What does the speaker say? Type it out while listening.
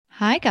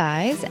Hi,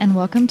 guys, and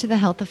welcome to the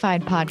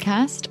Healthified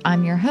podcast.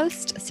 I'm your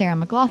host, Sarah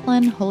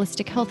McLaughlin,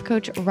 holistic health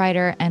coach,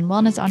 writer, and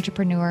wellness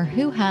entrepreneur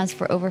who has,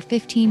 for over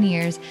 15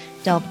 years,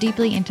 delved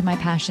deeply into my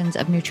passions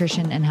of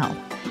nutrition and health.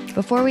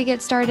 Before we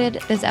get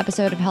started, this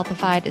episode of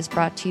Healthified is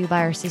brought to you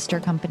by our sister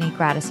company,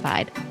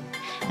 Gratisfied,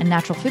 a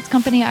natural foods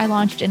company I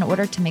launched in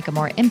order to make a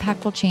more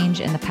impactful change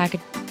in the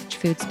packaged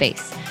food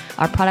space.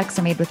 Our products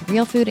are made with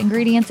real food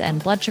ingredients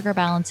and blood sugar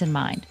balance in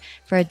mind.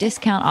 For a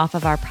discount off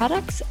of our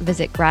products,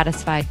 visit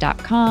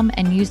gratisfied.com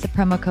and use the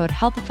promo code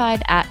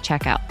HEALTHIFIED at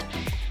checkout.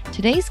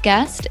 Today's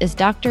guest is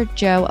Dr.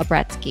 Joe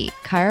Abretski,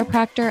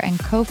 chiropractor and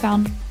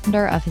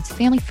co-founder of his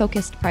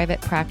family-focused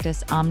private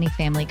practice, Omni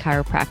Family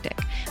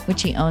Chiropractic,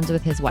 which he owns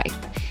with his wife.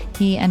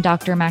 He and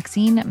Dr.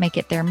 Maxine make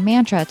it their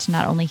mantra to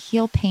not only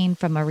heal pain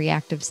from a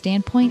reactive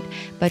standpoint,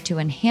 but to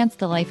enhance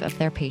the life of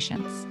their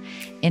patients.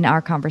 In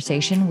our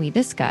conversation, we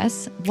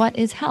discuss what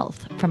is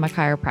health from a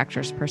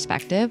chiropractor's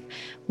perspective,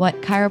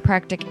 what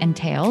chiropractic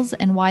entails,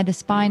 and why the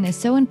spine is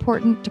so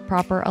important to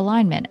proper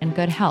alignment and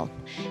good health,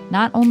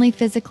 not only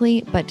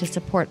physically, but to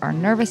support our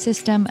nervous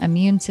system,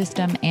 immune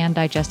system, and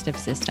digestive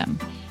system.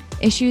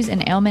 Issues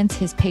and ailments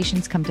his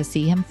patients come to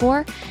see him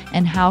for,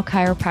 and how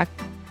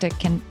chiropractic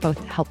can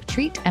both help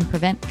treat and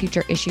prevent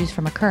future issues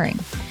from occurring.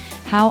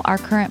 How our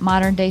current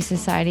modern day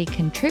society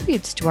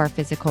contributes to our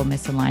physical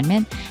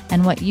misalignment,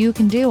 and what you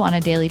can do on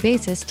a daily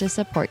basis to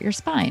support your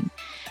spine.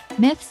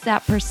 Myths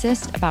that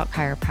persist about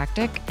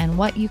chiropractic and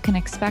what you can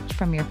expect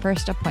from your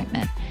first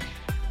appointment.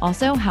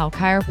 Also, how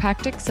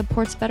chiropractic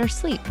supports better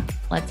sleep.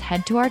 Let's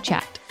head to our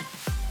chat.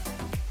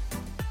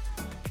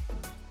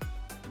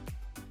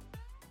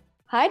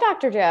 Hi,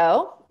 Dr.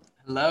 Joe.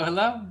 Hello,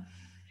 hello.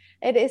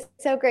 It is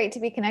so great to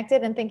be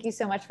connected, and thank you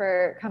so much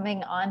for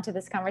coming on to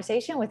this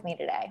conversation with me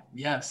today.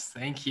 Yes,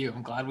 thank you.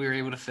 I'm glad we were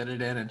able to fit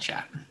it in and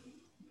chat.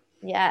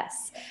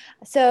 Yes.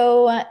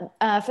 So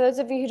for those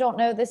of you who don't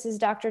know, this is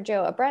Dr.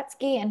 Joe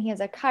Abretski, and he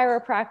is a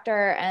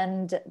chiropractor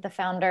and the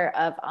founder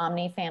of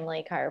Omni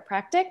Family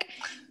Chiropractic,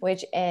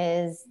 which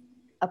is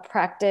a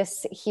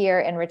practice here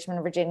in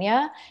Richmond,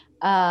 Virginia.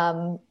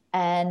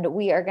 And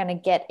we are going to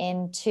get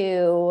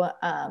into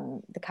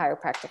the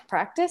chiropractic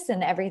practice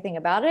and everything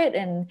about it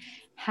and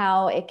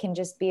how it can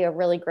just be a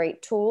really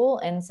great tool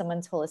in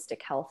someone's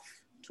holistic health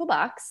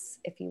toolbox,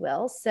 if you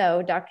will.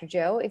 So Dr.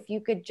 Joe, if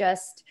you could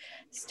just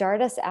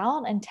start us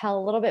out and tell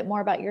a little bit more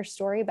about your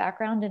story,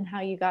 background, and how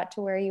you got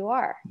to where you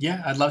are.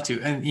 Yeah, I'd love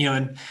to. And,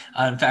 in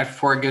fact,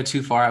 before I go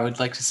too far, I would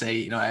like to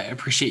say, I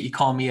appreciate you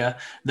calling me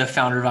the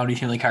founder of Omni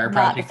Family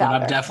Chiropractic, but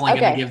I'm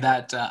definitely going to give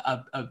that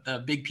a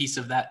big piece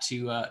of that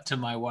to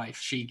my wife.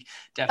 She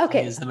definitely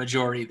is the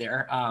majority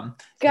there.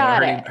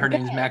 Her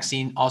name is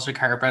Maxine, also a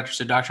chiropractor.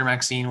 So Dr.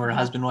 Maxine, we're a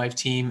husband-wife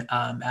team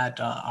at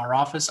our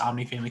office,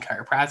 Omni Family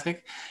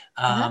Chiropractic.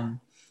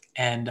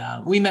 And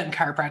we met in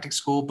chiropractic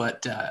school,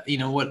 but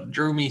what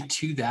drew me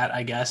to that,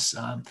 I guess,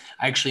 I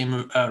actually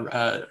am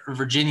a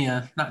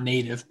Virginia, not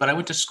native, but I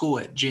went to school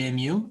at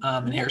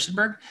JMU in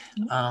Harrisonburg,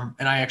 and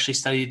I actually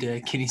studied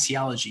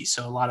kinesiology,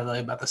 so a lot of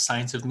about the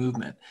science of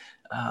movement.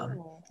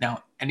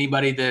 Now,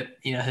 anybody that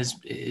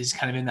is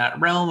kind of in that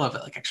realm of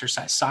like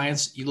exercise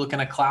science, you look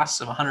in a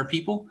class of 100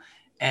 people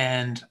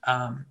and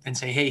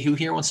say, hey, who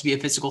here wants to be a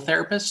physical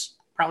therapist?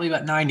 Probably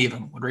about 90 of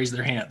them would raise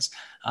their hands.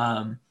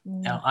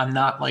 Now I'm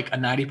not like a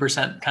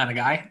 90% kind of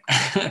guy.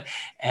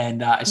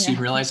 And I soon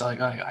realized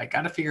I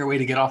got to figure a way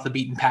to get off the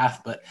beaten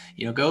path, but,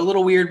 go a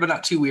little weird, but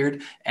not too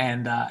weird.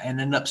 And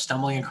ended up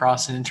stumbling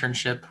across an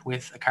internship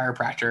with a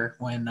chiropractor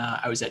when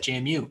I was at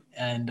JMU.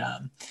 And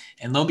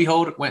lo and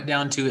behold, went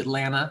down to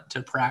Atlanta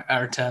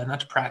not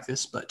to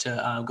practice, but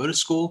to go to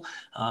school.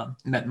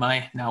 Met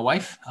my now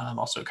wife,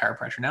 also a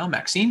chiropractor now,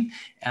 Maxine.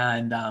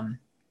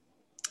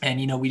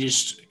 And we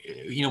just,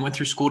 went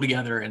through school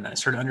together, and I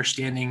started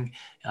understanding,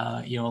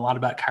 a lot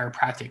about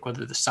chiropractic,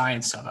 whether the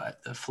science of it,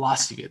 the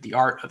philosophy of it, the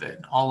art of it,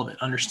 all of it,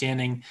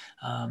 understanding,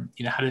 how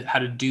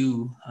to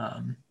do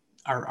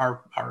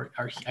our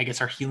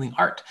healing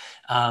art.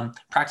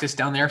 Practiced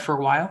down there for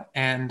a while.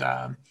 And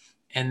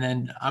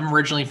then I'm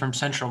originally from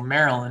Central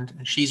Maryland,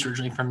 and she's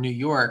originally from New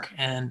York.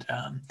 And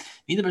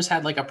neither of us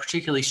had like a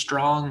particularly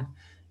strong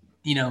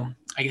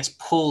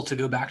pull to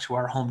go back to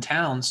our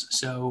hometowns.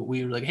 So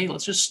we were like, hey,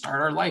 let's just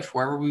start our life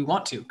wherever we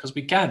want to, because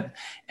we can.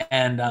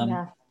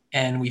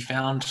 And we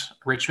found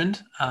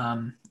Richmond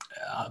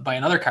by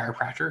another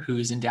chiropractor who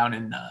is down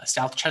in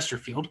South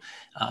Chesterfield,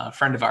 a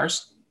friend of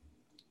ours.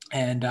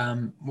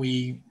 And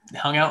we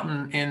hung out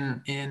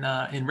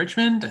in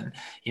Richmond, and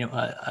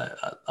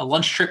a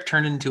lunch trip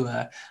turned into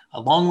a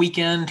long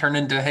weekend, turned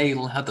into, hey,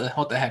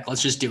 what the heck,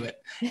 let's just do it.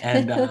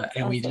 And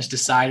and we just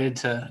decided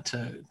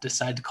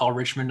to call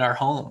Richmond our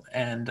home.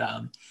 And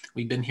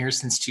we've been here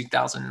since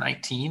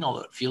 2019,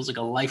 although it feels like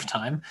a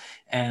lifetime.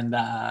 And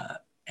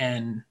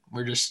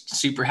we're just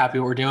super happy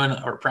what we're doing.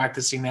 We're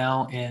practicing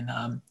now in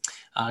kind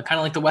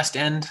of like the West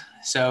End,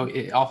 so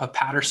off of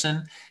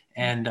Patterson,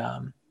 and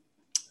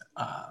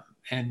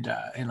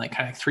like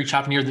kind of three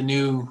chop near the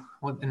new.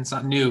 And it's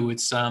not new.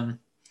 It's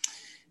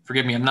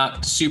forgive me, I'm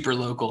not super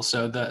local.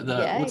 So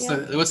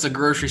what's the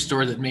grocery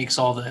store that makes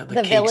all the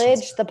cakes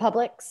Village, the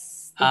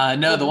Publix?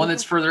 No, the one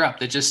that's further up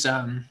that just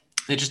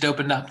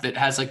opened up that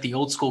has like the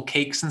old school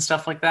cakes and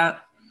stuff like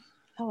that.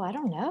 Oh, I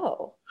don't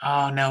know.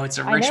 Oh no, it's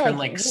a Richmond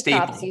like staple.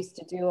 U-Crops used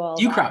to do all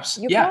U-Crops.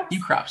 that. Yeah,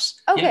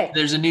 U-Crops. Okay. Yeah,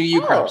 there's a new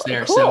U-Crops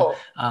there. Cool. So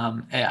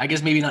I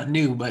guess maybe not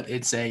new, but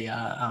it's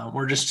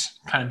we're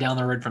just kind of down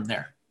the road from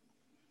there.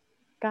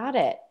 Got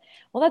it.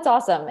 Well, that's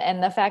awesome.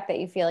 And the fact that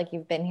you feel like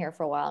you've been here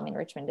for a while, I mean,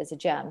 Richmond is a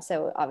gem.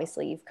 So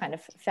obviously you've kind of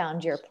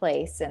found your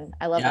place. And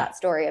I love that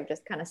story of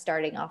just kind of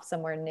starting off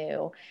somewhere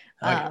new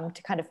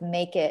to kind of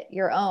make it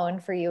your own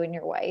for you and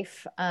your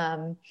wife.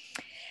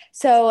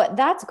 So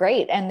that's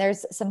great. And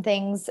there's some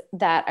things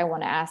that I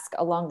want to ask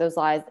along those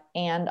lines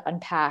and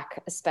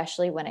unpack,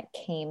 especially when it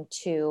came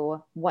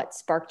to what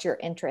sparked your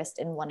interest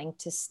in wanting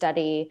to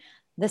study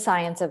the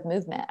science of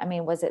movement. I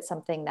mean, was it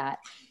something that,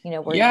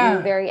 were you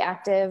very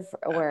active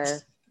or?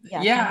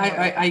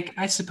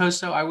 I suppose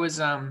so. I was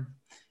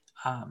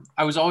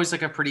always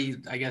like a pretty,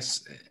 I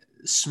guess,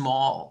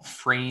 small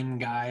frame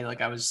guy.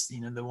 Like I was,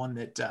 the one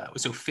that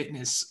so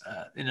fitness,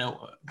 kind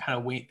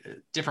of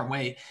different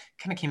way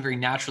kind of came very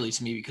naturally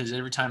to me, because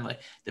every time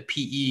like the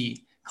PE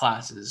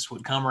classes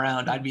would come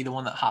around, I'd be the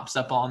one that hops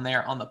up on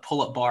there on the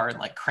pull-up bar and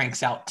like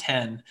cranks out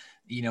 10,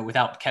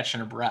 without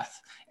catching a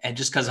breath. And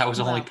just because I was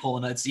only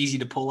pulling, it's easy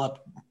to pull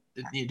up.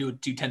 You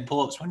do 10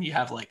 pull-ups when you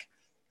have like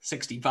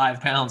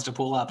 65 pounds to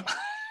pull up.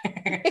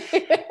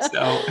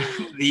 So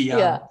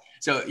I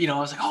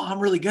was like, oh, I'm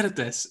really good at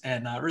this.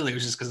 And really it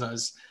was just because I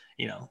was,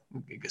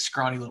 a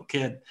scrawny little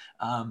kid.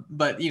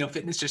 But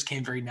fitness just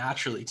came very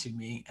naturally to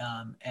me.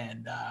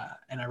 And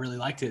I really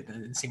liked it.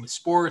 And same with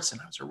sports.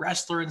 And I was a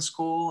wrestler in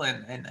school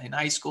and in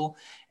high school.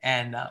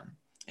 And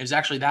it was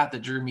actually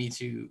that drew me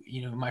to,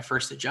 my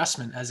first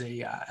adjustment as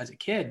a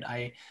kid.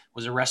 I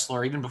was a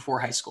wrestler even before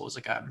high school. It was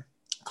like a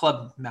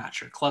club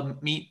match or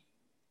club meet.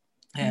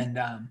 And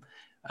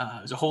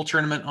it was a whole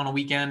tournament on a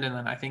weekend. And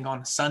then I think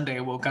on a Sunday,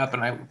 I woke up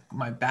and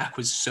my back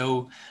was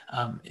so,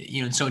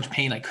 in so much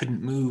pain, I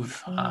couldn't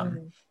move,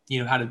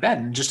 out of bed.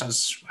 And just I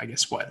was, I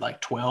guess,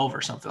 like 12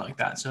 or something like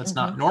that. So it's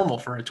not normal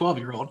for a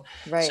 12-year-old.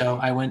 Right. So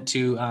I went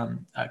to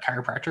a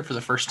chiropractor for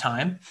the first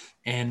time.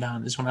 And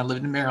this is when I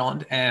lived in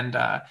Maryland, and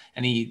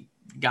he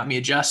got me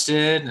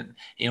adjusted. And,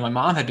 my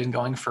mom had been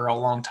going for a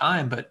long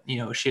time, but,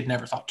 she had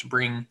never thought to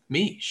bring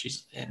me. She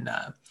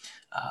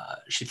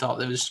thought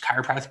that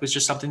chiropractic was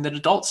just something that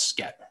adults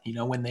get,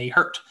 when they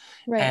hurt.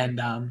 Right.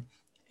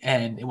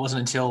 And it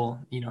wasn't until,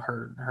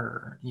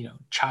 her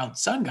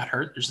child's son got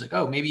hurt. There's like,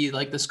 oh, maybe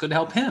like this could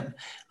help him.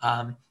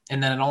 And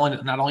then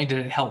not only did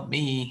it help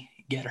me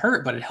get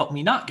hurt, but it helped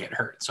me not get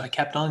hurt. So I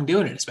kept on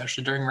doing it,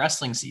 especially during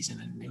wrestling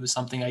season. And it was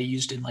something I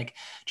used in like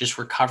just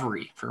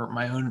recovery, for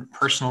my own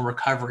personal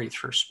recovery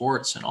for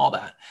sports and all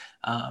that.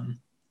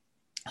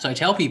 So I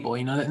tell people,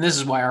 and this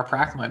is why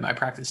my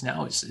practice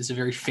now is a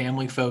very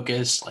family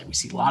focused. Like we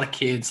see a lot of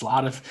kids, a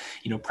lot of,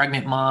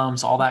 pregnant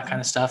moms, all that kind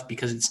of stuff,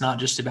 because it's not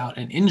just about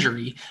an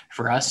injury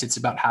for us. It's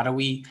about how do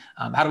we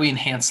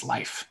enhance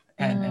life?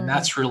 And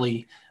that's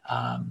really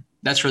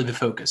the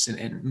focus.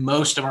 And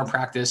most of our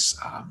practice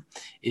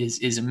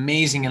is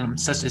amazing. And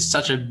it's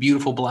such a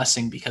beautiful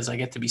blessing, because I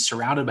get to be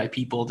surrounded by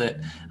people that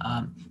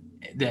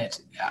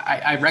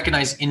I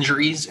recognize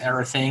injuries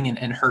are a thing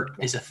and hurt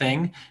is a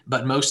thing,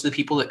 but most of the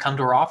people that come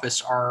to our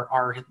office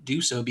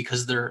do so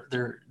because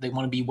they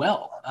want to be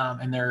well,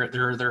 and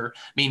their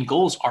main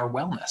goals are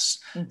wellness.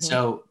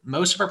 So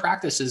most of our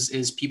practice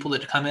is people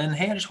that come in,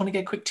 hey, I just want to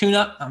get a quick tune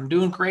up. I'm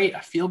doing great. I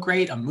feel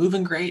great. I'm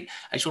moving great.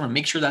 I just want to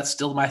make sure that's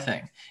still my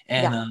thing.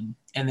 And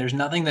there's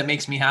nothing that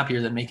makes me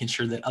happier than making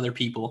sure that other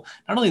people,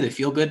 not only they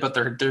feel good, but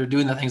they're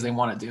doing the things they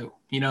want to do,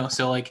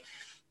 so like,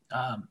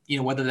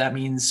 whether that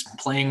means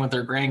playing with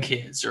their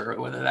grandkids, or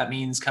whether that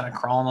means kind of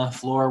crawling on the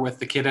floor with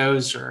the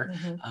kiddos, or,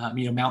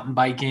 mountain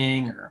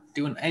biking, or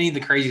doing any of the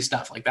crazy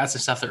stuff. Like that's the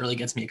stuff that really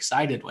gets me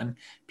excited when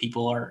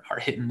people are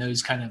hitting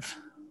those kind of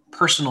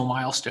personal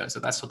milestones,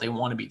 that's what they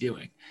want to be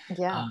doing.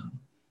 Yeah.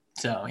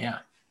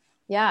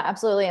 Yeah,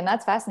 absolutely. And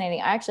that's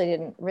fascinating. I actually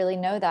didn't really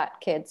know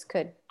that kids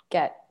could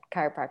get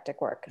chiropractic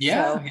work.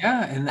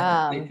 And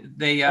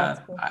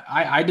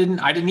I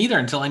didn't either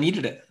until I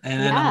needed it.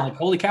 And then I'm like,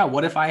 holy cow,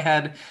 what if I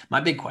had,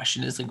 my big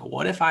question is like,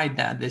 what if I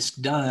had this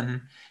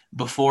done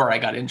before I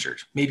got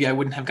injured? Maybe I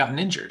wouldn't have gotten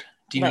injured.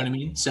 Do you know what I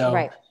mean?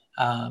 So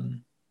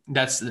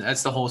that's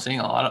the whole thing.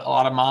 A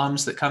lot of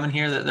moms that come in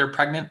here that they're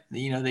pregnant,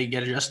 they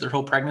get adjusted their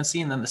whole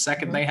pregnancy. And then the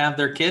second they have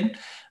their kid,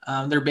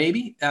 their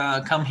baby,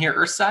 come here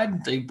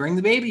Earthside, they bring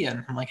the baby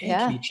in. I'm like,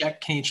 hey,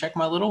 can you check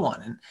my little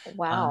one? And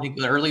I think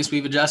the earliest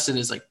we've adjusted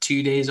is like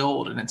 2 days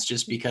old. And it's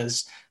just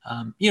because,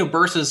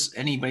 birth is,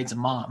 anybody's a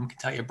mom can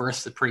tell you,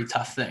 birth's a pretty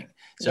tough thing.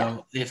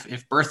 So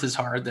if birth is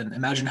hard, then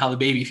imagine how the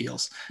baby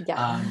feels.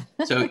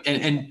 So,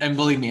 and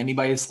believe me,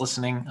 anybody that's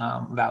listening,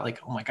 about like,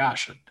 oh my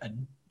gosh,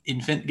 an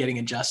infant getting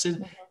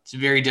adjusted, it's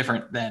very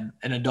different than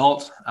an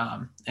adult,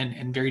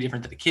 and very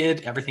different than a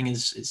kid. Everything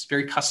is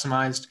very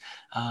customized.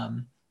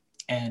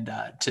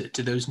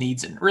 to those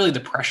needs. And really the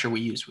pressure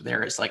we use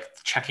there is like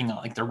checking on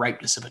like the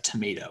ripeness of a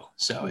tomato.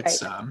 So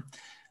it's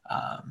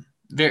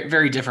very,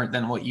 very different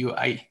than what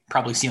I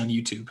probably see on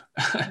YouTube.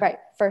 Right.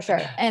 For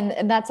sure.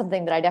 And that's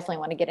something that I definitely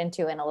want to get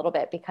into in a little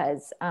bit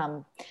because,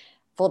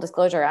 full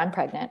disclosure, I'm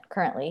pregnant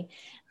currently.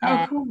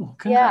 Oh, cool.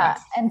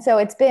 Congrats. Yeah. And so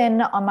it's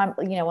been on my,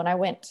 when I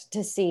went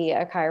to see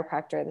a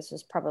chiropractor, this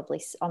was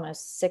probably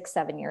almost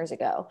 6-7 years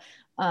ago.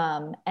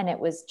 And it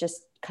was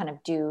just kind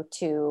of due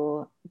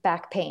to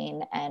back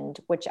pain, and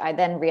which I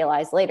then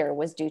realized later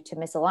was due to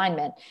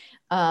misalignment,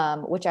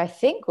 which I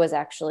think was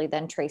actually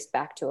then traced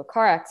back to a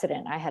car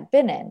accident I had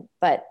been in.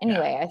 But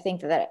anyway, I think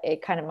that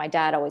it kind of, my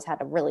dad always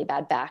had a really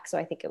bad back. So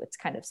I think it was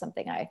kind of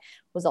something I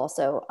was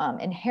also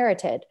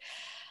inherited.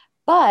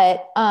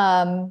 But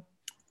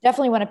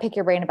definitely want to pick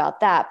your brain about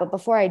that. But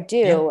before I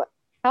do,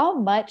 how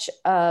much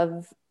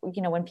of,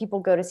 when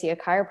people go to see a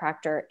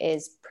chiropractor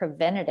is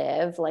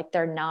preventative, like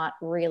they're not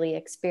really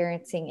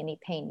experiencing any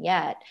pain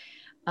yet,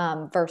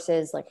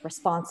 versus like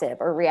responsive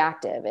or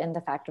reactive, in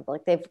the fact of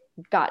like they've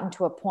gotten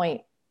to a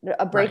point,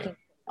 a breaking point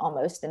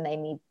almost, and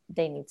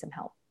they need some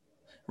help.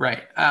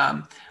 Right.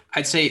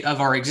 I'd say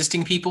of our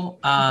existing people,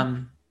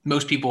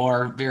 most people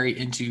are very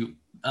into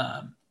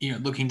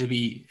looking to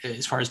be,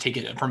 as far as take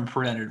it from a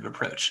preventative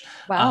approach.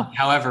 Wow.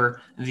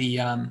 However,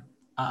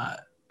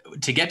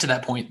 to get to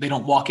that point, they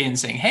don't walk in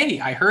saying, "Hey,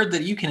 I heard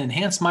that you can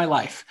enhance my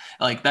life."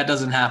 Like that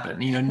doesn't happen,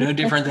 no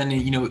different than,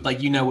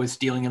 with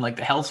dealing in like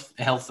the health,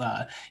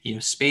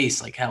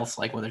 space, like health,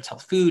 like whether it's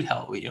health food,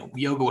 health,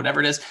 yoga, whatever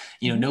it is,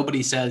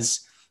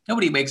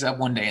 nobody wakes up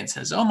one day and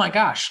says, "Oh my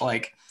gosh,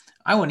 like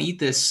I want to eat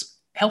this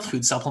health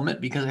food supplement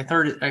because I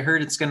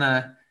heard it's going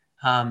to,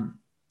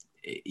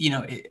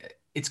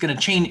 it's going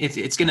to change.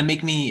 It's going to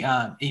make me,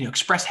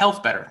 express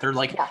health better." They're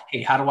like,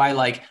 "Hey, how do I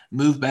like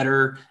move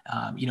better?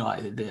 I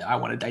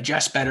want to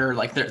digest better."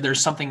 Like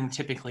there's something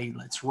typically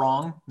that's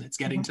wrong that's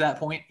getting to that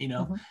point,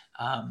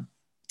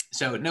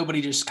 so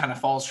nobody just kind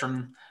of falls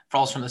from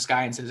the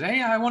sky and says,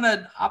 "Hey, I want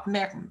to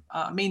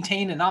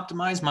maintain and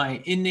optimize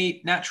my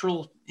innate,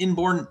 natural,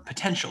 inborn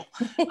potential."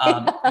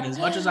 And as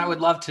much as I would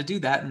love to do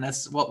that, and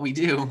that's what we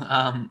do,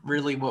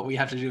 really what we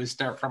have to do is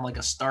start from like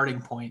a starting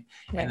point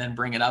and then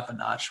bring it up a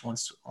notch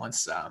once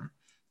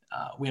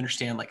we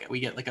understand, like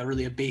we get like a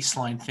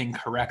baseline thing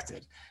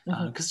corrected.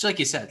 Because like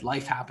you said,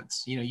 life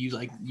happens.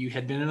 You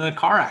had been in a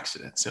car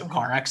accident, so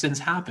car accidents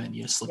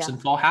happen. Slips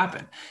and fall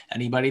happen.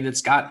 Anybody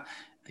that's got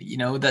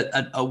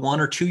that a 1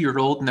 or 2 year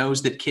old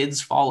knows that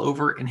kids fall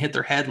over and hit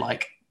their head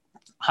like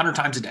 100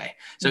 times a day.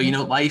 So,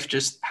 life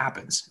just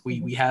happens.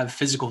 We have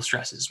physical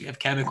stresses, we have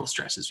chemical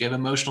stresses, we have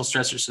emotional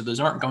stressors. So those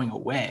aren't going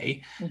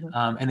away,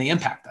 and they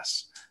impact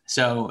us.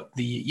 So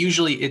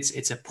usually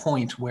it's a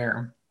point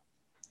where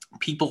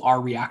people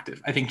are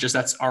reactive. I think just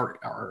that's our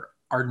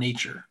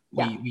nature.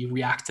 We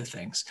react to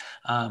things.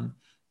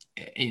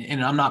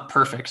 And I'm not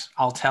perfect.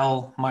 I'll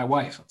tell my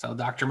wife, I'll tell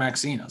Dr.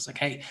 Maxine, I was like,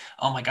 "Hey,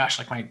 oh my gosh,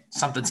 like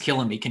something's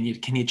killing me. Can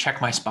you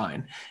check my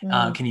spine?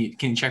 Can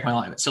you check my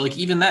alignment?" So like,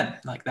 even then,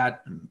 like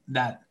that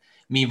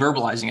me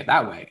verbalizing it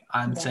that way,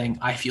 I'm saying,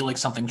 "I feel like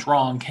something's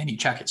wrong. Can you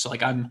check it?" So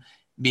like I'm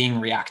being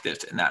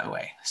reactive in that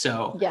way.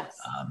 So yes,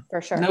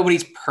 for sure.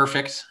 Nobody's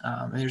perfect.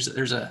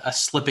 There's a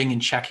slipping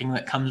and checking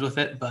that comes with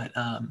it. But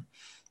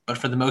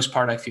for the most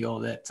part, I feel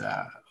that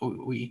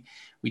we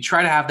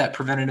try to have that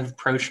preventative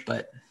approach,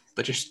 but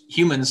just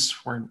humans,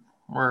 we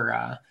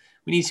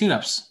need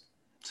tune-ups.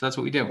 So that's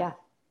what we do.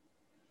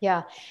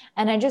 Yeah.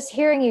 And I'm just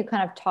hearing you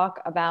kind of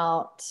talk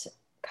about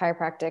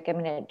chiropractic. I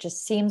mean, it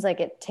just seems like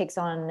it takes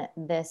on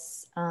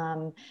this,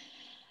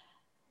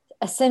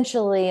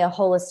 essentially a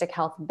holistic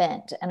health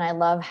bent. And I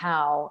love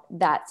how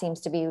that seems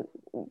to be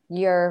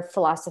your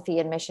philosophy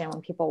and mission when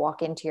people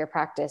walk into your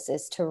practice,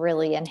 is to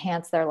really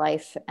enhance their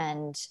life.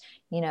 And,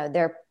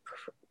 they're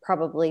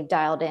probably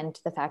dialed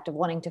into the fact of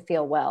wanting to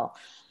feel well.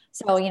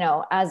 So,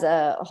 as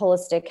a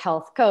holistic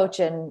health coach,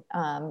 and,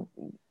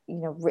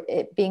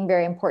 it being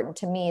very important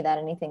to me that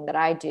anything that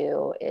I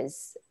do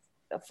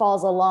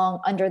falls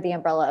along under the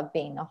umbrella of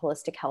being a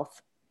holistic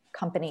health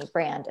company,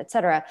 brand, et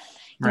cetera.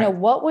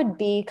 What would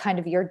be kind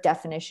of your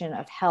definition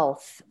of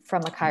health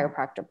from a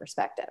chiropractor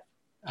perspective?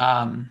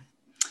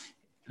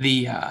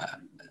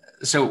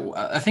 So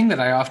a thing that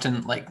I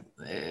often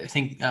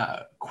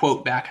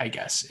quote back, I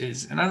guess,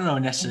 is, and I don't know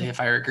necessarily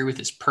if I agree with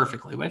this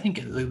perfectly, but I think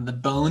the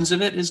bones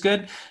of it is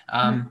good.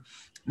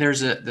 There's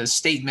the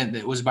statement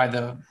that was by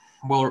the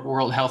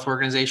World Health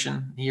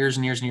Organization years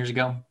and years and years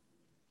ago,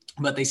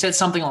 but they said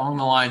something along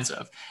the lines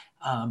of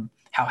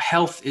how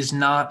health is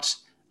not,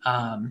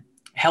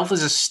 health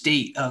is a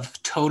state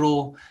of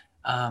total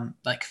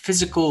like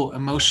physical,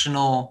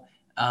 emotional,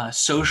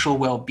 social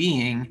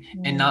well-being,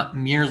 and not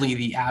merely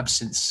the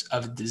absence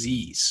of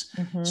disease.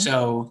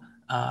 So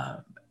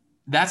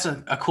that's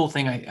a cool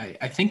thing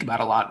I think about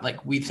a lot.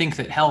 Like we think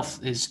that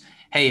health is,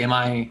 hey, am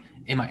I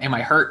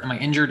hurt? Am I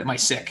injured? Am I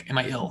sick? Am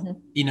I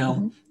ill?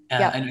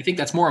 And I think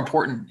that's more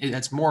important.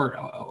 That's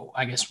more,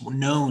 I guess,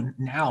 known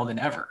now than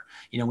ever.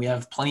 We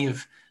have plenty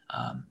of,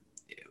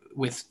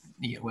 with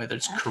whether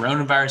it's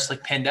coronavirus,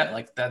 like pandemic,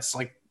 like that's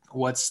like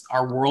what's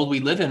our world we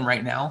live in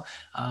right now.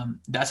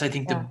 That's, I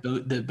think,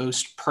 the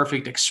most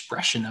perfect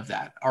expression of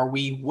that. Are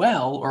we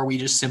well, or are we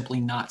just simply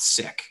not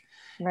sick?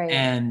 Right.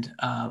 And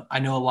I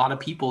know a lot of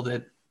people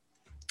that,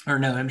 or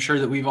no, I'm sure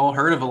that we've all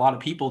heard of a lot of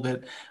people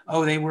that,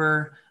 oh, they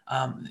were,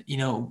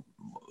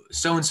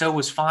 so-and-so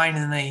was fine,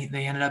 and they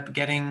ended up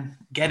getting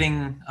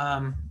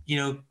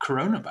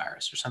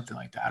coronavirus or something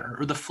like that,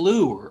 or the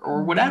flu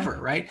or whatever,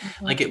 right?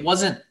 Mm-hmm. Like, it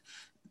wasn't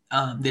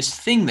this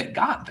thing that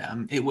got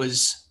them. It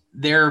was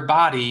their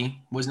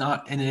body was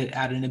not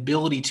at an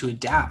ability to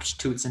adapt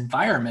to its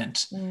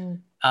environment.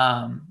 And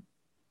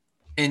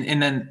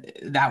then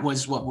that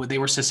was what they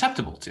were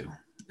susceptible to.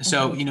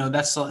 So,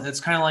 that's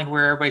kind of like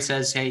where everybody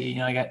says, hey,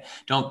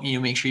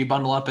 make sure you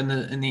bundle up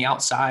in the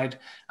outside,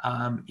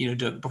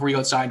 before you go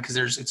outside,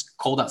 because it's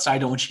cold outside.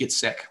 Don't want you to get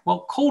sick.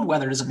 Well, cold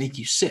weather doesn't make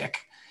you sick.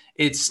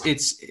 It's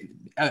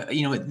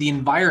the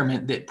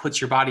environment that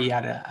puts your body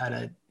at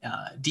a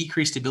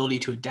decreased ability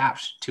to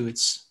adapt to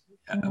its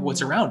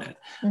what's around it.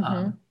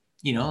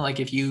 Like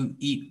if you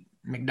eat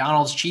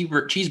McDonald's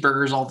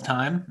cheeseburgers all the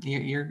time,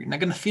 you're not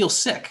going to feel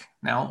sick.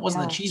 Now, it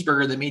wasn't the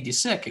cheeseburger that made you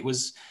sick. It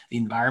was the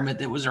environment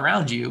that was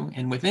around you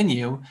and within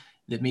you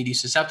that made you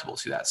susceptible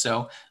to that.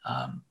 So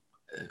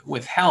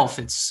with health,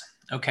 it's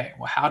okay.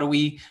 Well, how do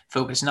we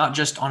focus not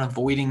just on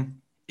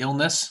avoiding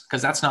illness?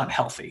 Because that's not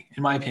healthy.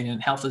 In my opinion,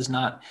 health is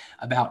not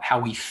about how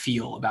we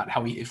feel,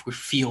 if we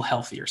feel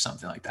healthy or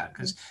something like that.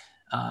 Because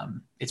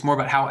it's more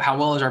about how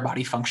well is our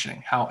body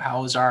functioning? How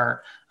well is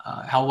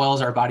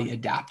our body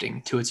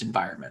adapting to its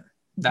environment?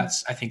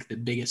 That's, I think, the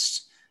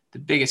biggest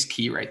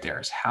key right there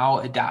is how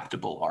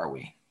adaptable are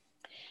we?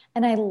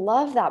 And I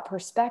love that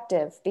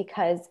perspective,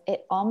 because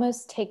it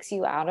almost takes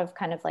you out of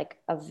kind of like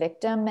a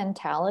victim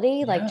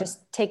mentality, like just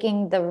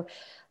taking the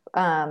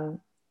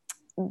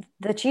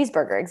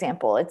cheeseburger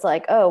example. It's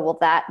like, oh, well,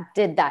 that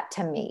did that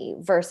to me,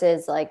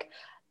 versus like,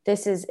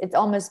 it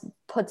almost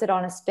puts it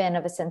on a spin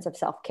of a sense of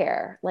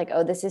self-care. Like,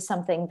 oh, this is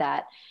something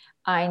that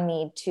I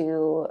need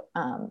to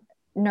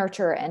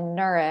nurture and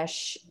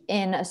nourish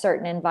in a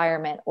certain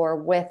environment or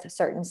with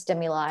certain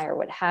stimuli or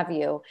what have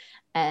you.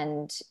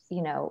 And,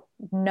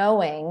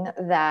 knowing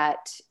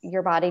that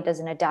your body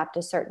doesn't adapt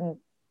to certain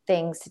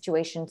things,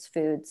 situations,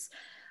 foods,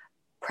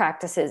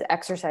 practices,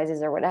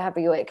 exercises, or what have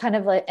you, it kind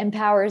of like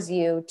empowers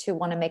you to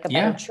want to make a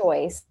better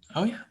choice.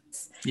 Oh yeah.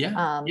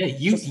 Yeah.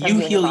 You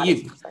heal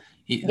you.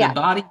 The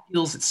body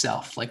heals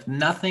itself. Like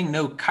nothing,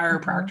 no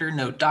chiropractor,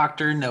 no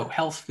doctor, no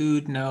health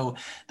food,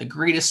 the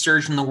greatest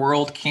surgeon in the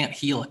world can't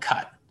heal a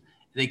cut.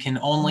 They can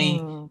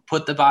only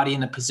put the body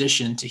in a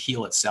position to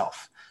heal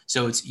itself.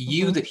 So it's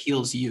you that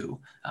heals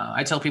you.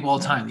 I tell people all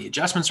the time, the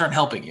adjustments aren't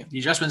helping you. The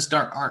adjustments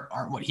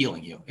aren't what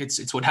healing you.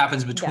 It's what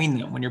happens between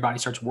them when your body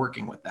starts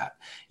working with that.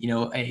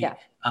 A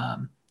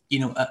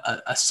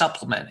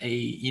supplement,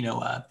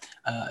 a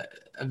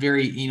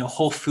very,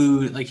 whole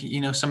food, like,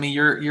 some of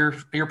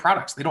your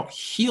products, they don't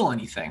heal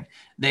anything.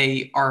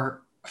 They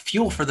are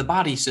fuel for the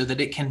body so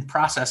that it can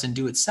process and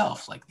do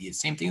itself. Like the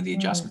same thing with the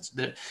adjustments.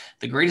 The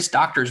greatest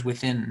doctors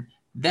within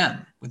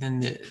the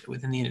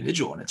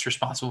individual, and it's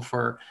responsible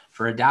for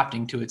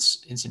adapting to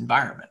its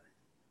environment.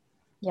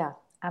 Yeah,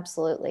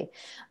 absolutely.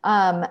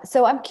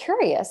 So I'm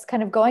curious,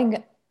 kind of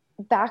going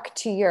back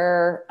to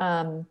your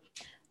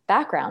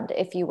background,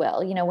 if you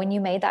will, when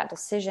you made that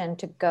decision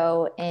to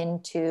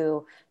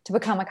to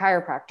become a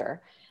chiropractor,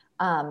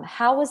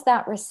 how was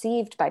that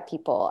received by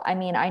people? I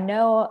mean, I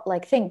know,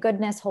 like, thank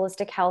goodness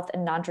holistic health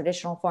and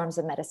non-traditional forms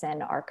of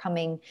medicine are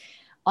coming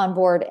on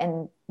board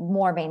and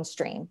more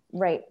mainstream,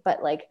 right?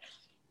 But like,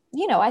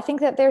 I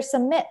think that there's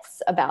some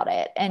myths about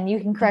it, and you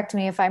can correct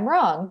me if I'm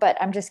wrong, but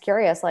I'm just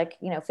curious, like,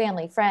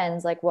 family,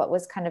 friends, like what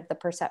was kind of the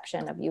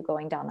perception of you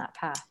going down that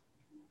path?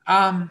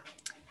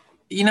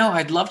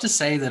 I'd love to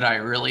say that I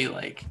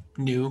really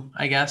knew,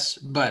 I guess,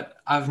 but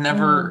I've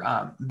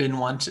never been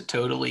one to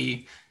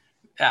totally,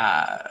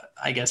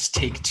 I guess,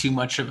 take too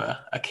much of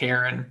a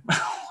care in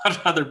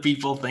what other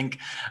people think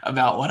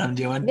about what I'm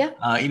doing,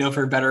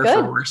 for better or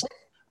for worse.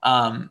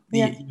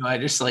 I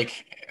just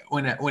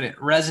when it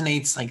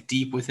resonates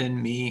deep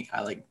within me,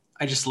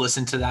 I just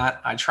listen to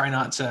that. I try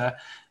not to,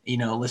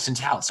 listen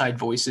to outside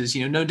voices,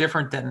 no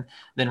different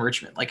than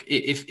Richmond. Like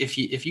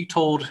if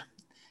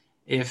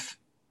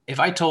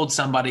I told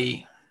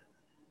somebody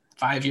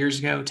 5 years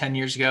ago, 10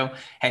 years ago,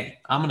 hey,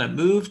 I'm going to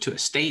move to a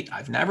state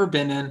I've never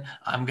been in.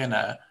 I'm going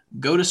to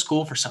go to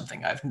school for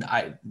something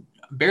I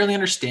barely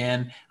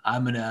understand.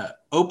 I'm going to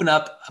open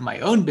up my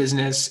own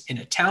business in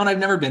a town I've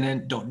never been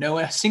in. Don't know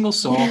a single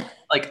soul.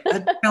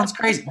 That sounds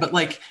crazy, but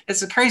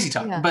it's a crazy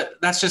talk, but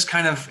that's just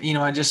kind of,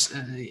 I just,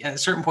 at a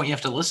certain point you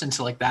have to listen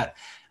to that,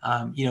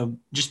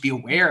 just be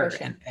aware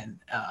and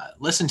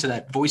listen to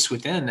that voice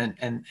within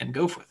and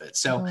go with it.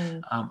 So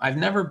I've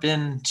never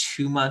been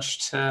too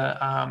much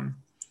to,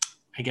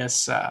 I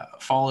guess,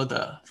 follow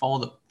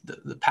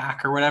the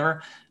pack or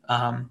whatever.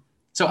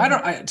 So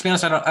to be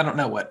honest, I don't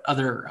know what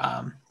other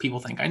people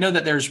think. I know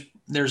that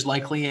there's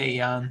likely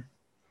a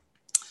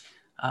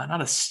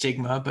not a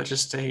stigma, but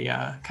just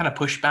a kind of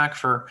pushback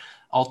for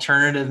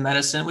alternative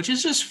medicine, which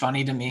is just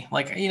funny to me.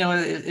 Like,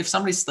 if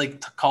somebody's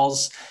like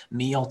calls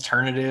me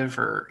alternative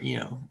or,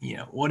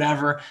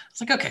 whatever,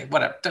 it's like, okay,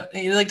 whatever.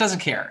 Like doesn't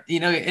care,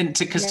 and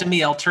because to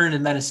me,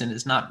 alternative medicine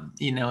is not,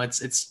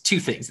 it's two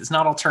things. It's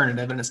not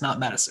alternative and it's not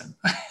medicine.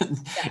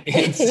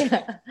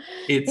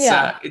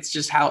 It's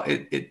just how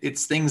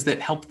it's things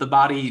that help the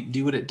body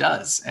do what it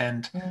does.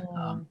 And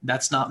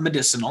that's not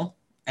medicinal.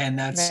 And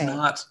that's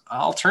not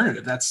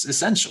alternative. That's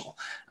essential.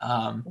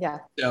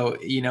 So,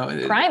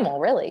 primal,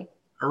 really.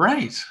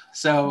 Right.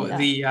 So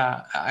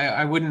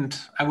I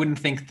wouldn't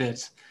think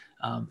that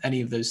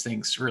any of those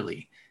things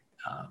really,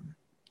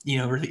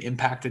 really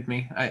impacted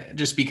me.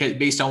 Just because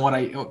based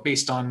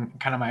on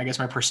kind of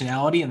my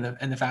personality and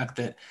the fact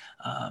that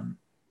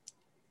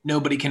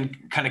nobody can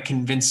kind of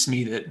convince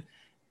me that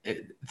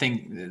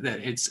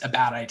it's a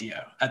bad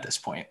idea at this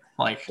point.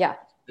 Like,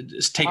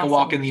 just take a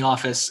walk in the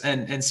office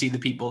and see the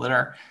people that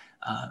are,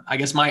 I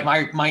guess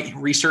my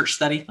research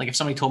study, like if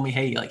somebody told me,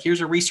 hey, like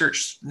here's a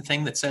research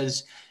thing that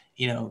says,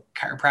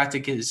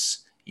 chiropractic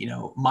is,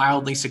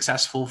 mildly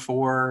successful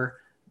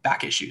for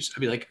back issues. I'd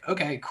be like,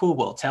 okay, cool.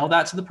 Well, tell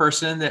that to the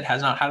person that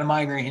has not had a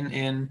migraine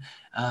in,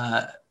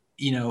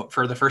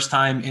 for the first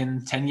time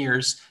in 10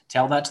 years.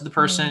 Tell that to the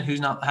person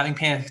who's not having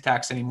panic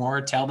attacks anymore.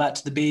 Tell that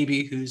to the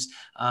baby who's,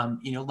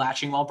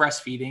 latching while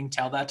breastfeeding.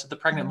 Tell that to the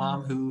pregnant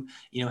mom who,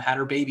 had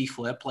her baby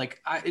flip.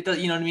 Like, it does,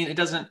 it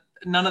doesn't,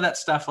 none of that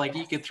stuff. Like,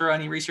 you could throw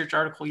any research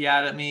article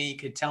at me. You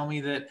could tell me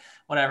that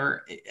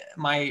whatever.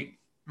 My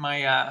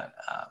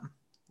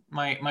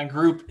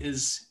group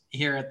is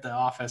here at the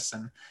office,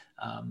 and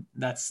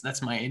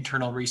that's my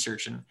internal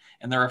research, and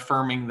they're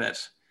affirming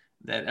that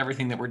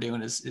everything that we're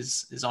doing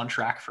is on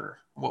track for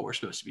what we're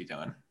supposed to be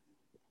doing.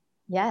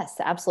 Yes,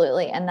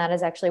 absolutely. And that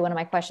is actually one of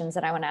my questions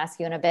that I want to ask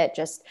you in a bit,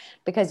 just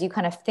because you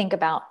kind of think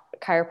about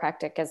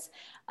chiropractic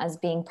as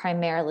being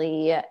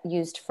primarily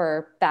used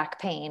for back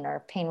pain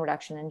or pain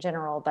reduction in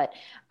general. But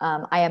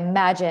I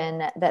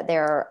imagine that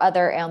there are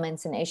other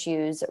ailments and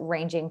issues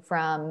ranging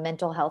from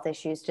mental health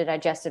issues to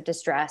digestive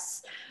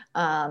distress,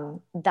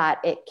 that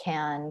it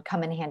can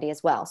come in handy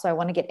as well. So I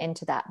want to get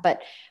into that.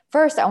 But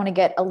first, I want to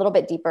get a little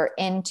bit deeper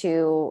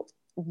into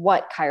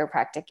what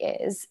chiropractic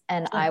is.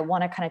 And I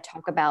want to kind of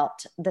talk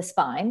about the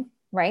spine,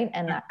 right?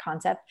 And that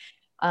concept.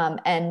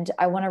 And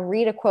I want to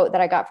read a quote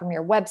that I got from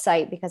your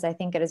website because I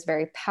think it is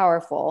very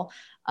powerful,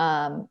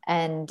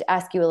 and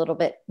ask you a little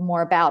bit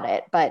more about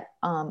it. But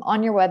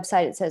on your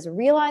website, it says,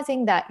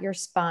 realizing that your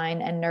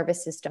spine and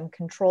nervous system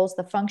controls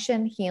the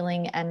function,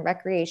 healing, and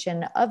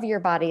recreation of your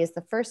body is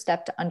the first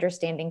step to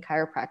understanding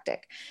chiropractic.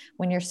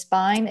 When your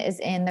spine is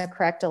in the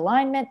correct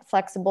alignment,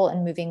 flexible,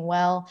 and moving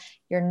well,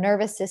 your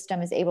nervous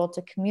system is able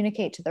to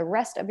communicate to the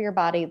rest of your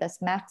body, thus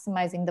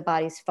maximizing the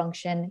body's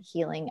function,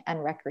 healing,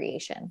 and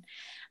recreation.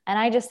 And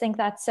I just think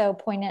that's so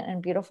poignant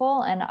and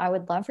beautiful. And I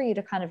would love for you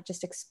to kind of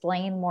just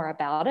explain more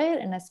about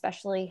it, and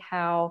especially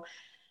how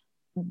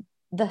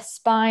the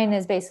spine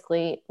is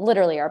basically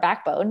literally our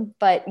backbone,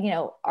 but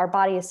our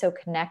body is so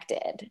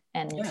connected,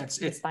 and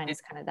the spine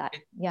is kind of that.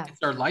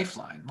 It's our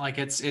lifeline. Like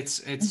it's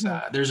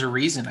there's a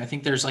reason. I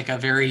think there's like a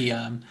very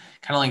kind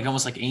of like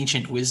almost like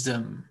ancient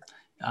wisdom,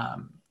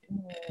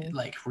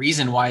 like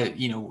reason why,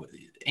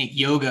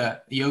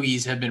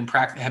 yogis have been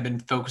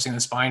focusing on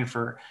the spine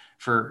for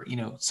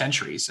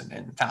centuries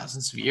and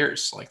thousands of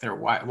years. Like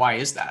why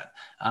is that?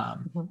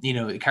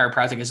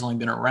 Chiropractic has only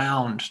been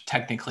around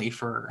technically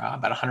for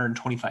about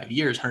 125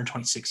 years,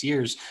 126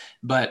 years,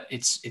 but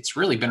it's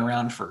really been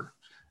around for,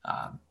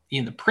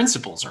 the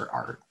principles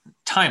are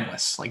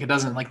timeless. Like it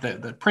doesn't, like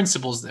the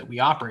principles that we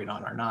operate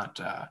on are not,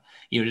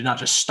 did not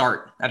just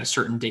start at a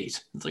certain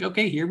date. It's like,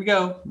 okay, here we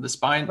go. The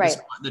spine,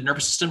 the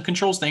nervous system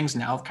controls things.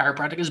 Now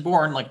chiropractic is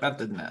born. Like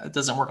it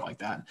doesn't work like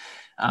that.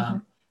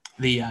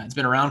 It's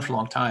been around for a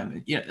long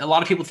time. A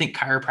lot of people think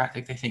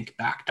chiropractic, they think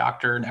back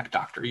doctor, neck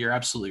doctor. You're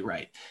absolutely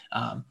right.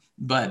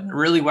 But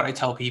really what I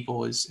tell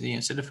people is,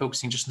 instead of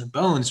focusing just on the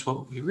bones,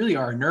 what we really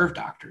are nerve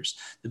doctors.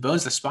 The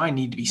bones of the spine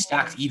need to be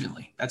stacked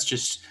evenly. That's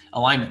just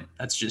alignment.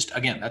 That's just,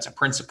 again, that's a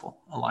principle.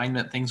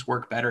 Alignment, things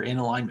work better in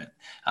alignment.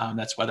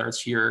 That's whether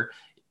it's your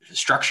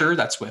structure,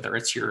 that's whether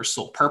it's your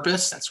sole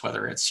purpose, that's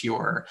whether it's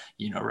your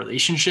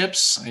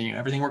relationships,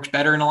 everything works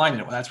better in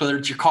alignment. Well, that's whether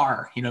it's your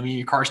car,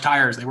 your car's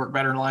tires, they work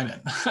better in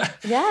alignment.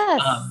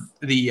 Yes.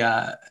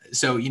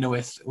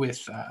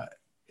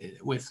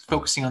 With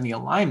focusing on the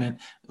alignment,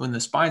 when the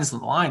spine's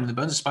aligned, the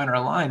bones of the spine are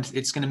aligned,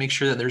 it's going to make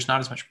sure that there's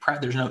not as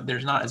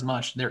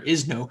much there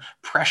is no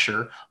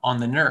pressure on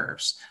the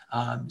nerves.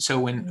 So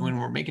when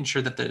we're making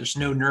sure that there's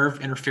no nerve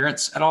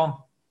interference at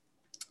all,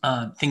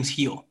 things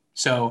heal.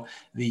 So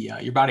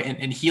your body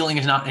and healing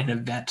is not an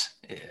event.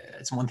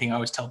 It's one thing I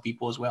always tell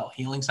people as well.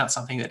 Healing is not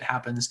something that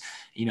happens,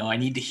 I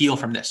need to heal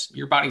from this.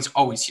 Your body's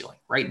always healing.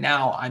 Right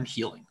now I'm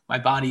healing. My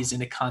body's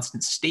in a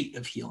constant state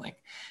of healing.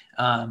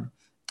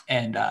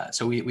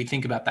 So we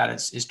think about that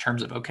as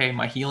terms of, okay,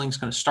 my healing is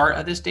going to start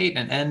at this date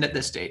and end at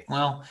this date.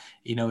 Well,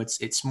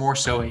 it's more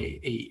so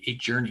a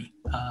journey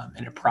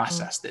and a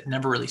process that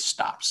never really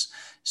stops.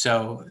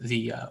 So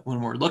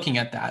when we're looking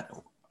at that,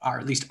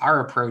 at least our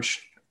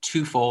approach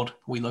twofold.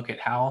 We look at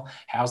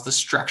how's the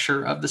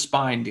structure of the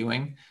spine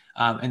doing,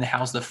 and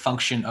how's the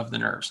function of the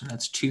nerves. And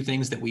that's two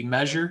things that we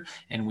measure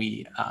and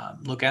we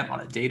look at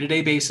on a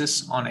day-to-day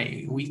basis, on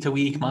a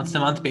week-to-week,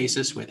 month-to-month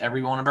basis with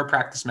every one of our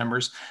practice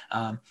members.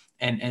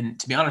 And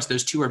to be honest,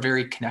 those two are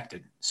very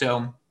connected.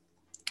 So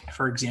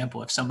for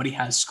example, if somebody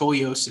has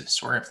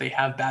scoliosis, or if they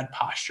have bad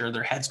posture,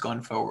 their head's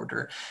going forward,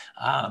 or,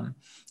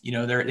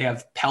 they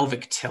have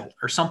pelvic tilt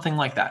or something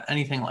like that,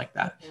 anything like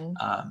that,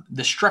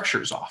 the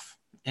structure's off.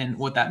 And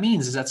what that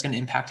means is that's going to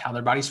impact how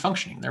their body's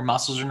functioning. Their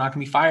muscles are not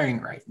going to be firing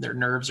right. Their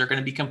nerves are going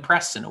to be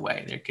compressed in a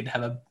way. They could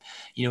have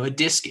a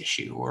disc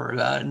issue, or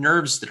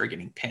nerves that are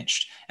getting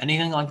pinched,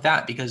 anything like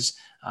that, because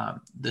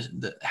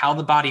how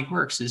the body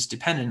works is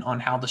dependent on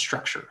how the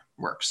structure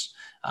works.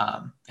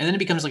 And then it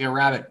becomes like a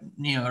rabbit,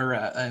 or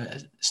a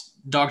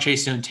dog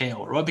chased its own tail,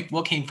 or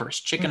what came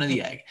first, chicken or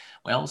the egg?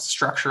 Well, is the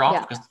structure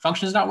off because the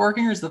function is not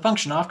working, or is the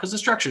function off because the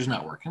structure is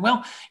not working?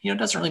 Well, it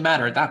doesn't really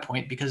matter at that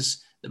point,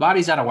 because the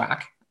body's out of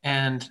whack.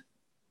 And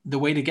the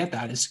way to get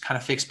that is kind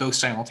of fix both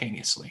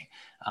simultaneously,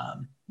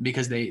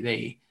 because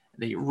they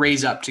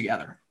raise up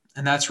together.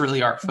 And that's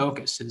really our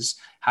focus, is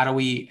how do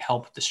we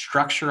help the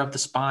structure of the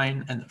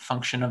spine and the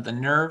function of the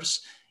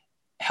nerves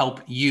help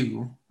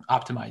you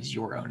optimize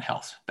your own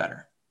health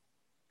better.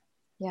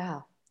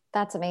 Yeah,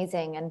 that's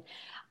amazing.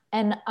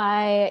 And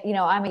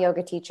I'm a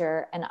yoga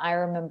teacher, and I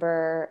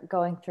remember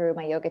going through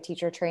my yoga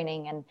teacher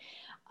training, and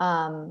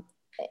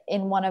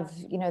in one of,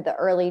 the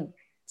early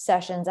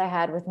sessions I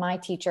had with my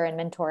teacher and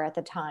mentor at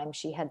the time,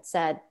 she had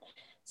said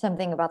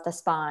something about the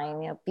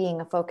spine, being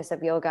a focus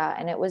of yoga.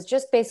 And it was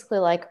just basically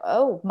like,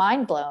 oh,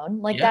 mind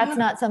blown. Like that's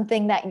not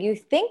something that you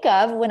think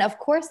of, when of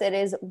course it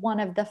is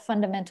one of the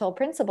fundamental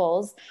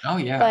principles. Oh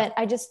yeah. But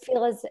I just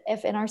feel as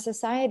if in our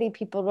society,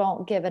 people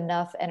don't give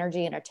enough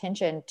energy and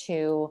attention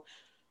to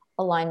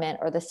alignment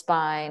or the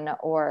spine,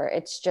 or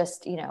it's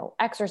just,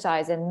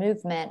 exercise and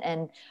movement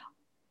and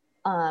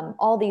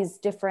all these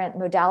different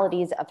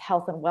modalities of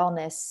health and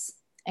wellness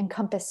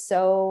encompass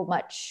so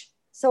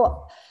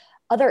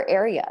other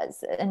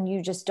areas, and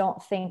you just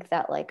don't think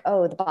that like,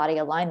 oh, the body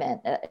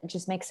alignment, it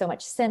just makes so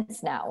much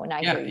sense now when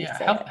I hear you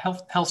say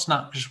it. Health's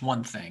not just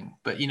one thing,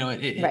 but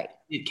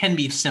it can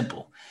be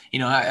simple.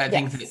 I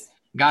think that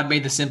God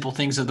made the simple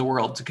things of the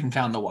world to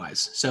confound the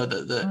wise. So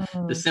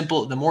the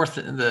simple,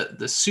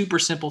 the super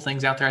simple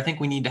things out there, I think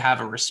we need to have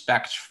a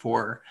respect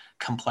for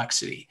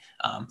complexity.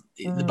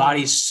 The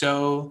body's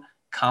so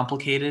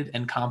complicated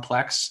and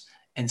complex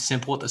and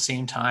simple at the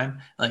same time.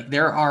 Like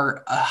there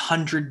are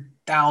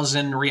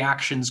 100,000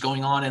 reactions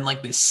going on in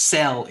like this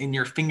cell in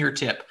your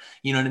fingertip,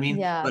 you know what I mean?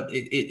 Yeah. But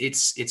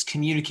it's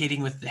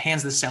communicating with the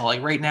hands of the cell.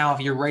 Like right now, if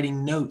you're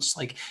writing notes,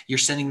 like you're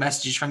sending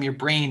messages from your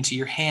brain to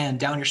your hand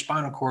down your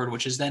spinal cord,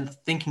 which is then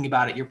thinking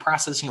about it. You're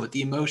processing it with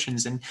the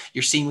emotions, and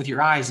you're seeing with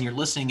your eyes, and you're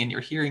listening, and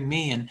you're hearing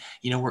me, and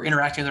we're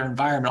interacting with our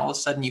environment. All of a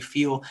sudden you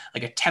feel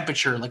like a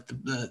temperature, like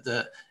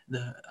the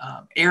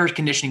air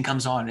conditioning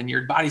comes on, and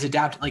your body's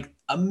adapting. Like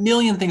a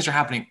million things are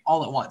happening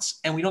all at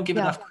once, and we don't give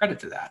enough credit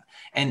to that.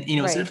 And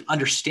instead of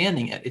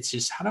understanding it, it's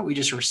just, how do we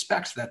just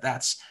respect that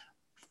that's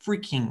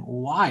freaking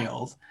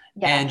wild,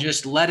 and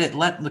just let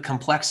the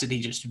complexity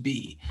just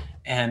be.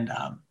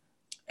 I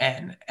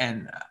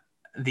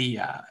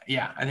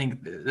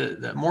think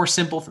the more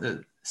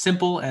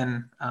simple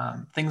and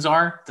things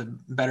are, the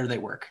better they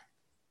work.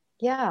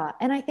 Yeah.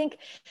 And I think,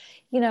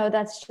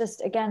 that's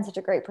just, again, such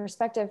a great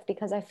perspective,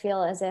 because I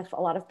feel as if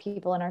a lot of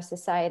people in our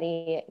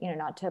society,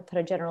 not to put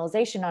a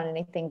generalization on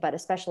anything, but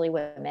especially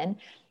women,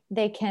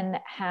 they can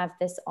have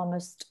this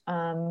almost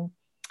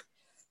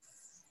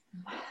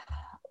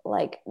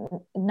like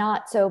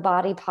not so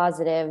body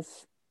positive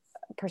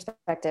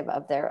perspective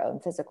of their own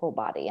physical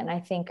body. And I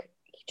think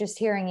just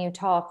hearing you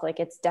talk, like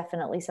it's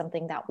definitely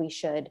something that we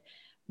should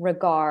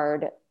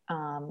regard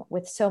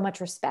with so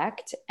much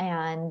respect,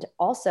 and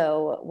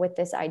also with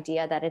this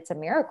idea that it's a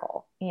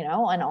miracle,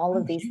 and all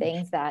of these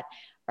things that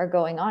are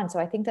going on. So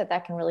I think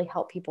that can really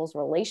help people's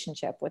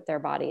relationship with their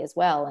body as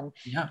well. And,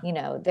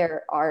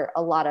 there are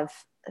a lot of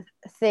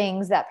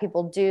things that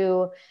people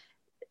do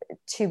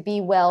to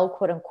be well,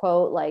 quote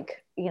unquote,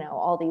 like,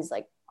 all these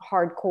like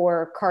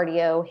hardcore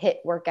cardio HIIT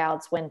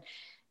workouts when,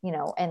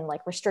 and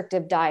like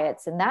restrictive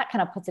diets. And that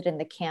kind of puts it in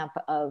the camp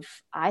of,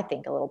 I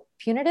think, a little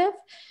punitive.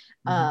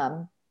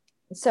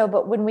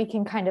 But when we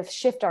can kind of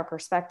shift our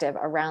perspective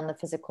around the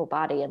physical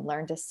body and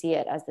learn to see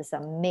it as this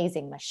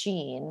amazing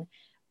machine,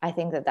 I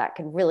think that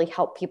could really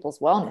help people's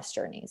wellness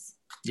journeys.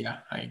 Yeah,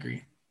 I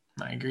agree.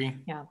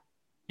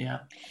 Yeah.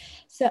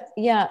 So,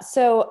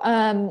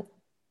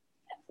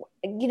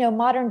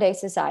 modern day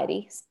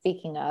society,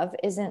 speaking of,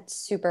 isn't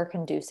super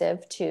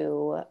conducive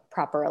to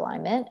proper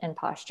alignment and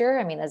posture.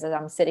 I mean, as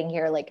I'm sitting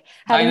here, like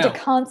having to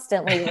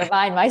constantly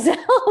remind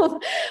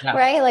myself,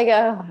 right? Like,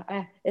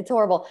 it's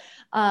horrible.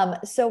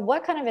 So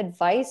what kind of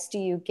advice do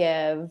you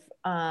give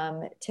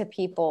to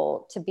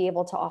people to be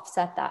able to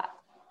offset that?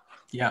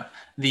 Yeah.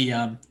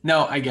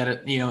 No, I get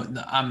it.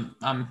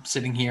 I'm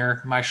sitting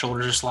here, my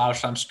shoulders are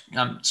slouched. I'm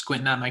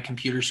squinting at my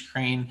computer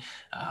screen.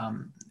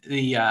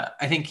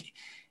 I think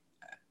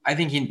I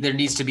think there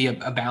needs to be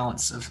a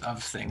balance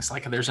of things.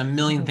 Like there's a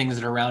million things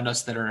that are around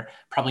us that are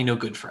probably no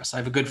good for us. I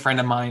have a good friend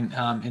of mine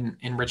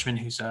in Richmond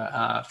who's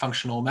a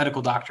functional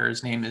medical doctor.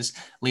 His name is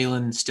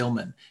Leland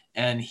Stillman,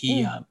 and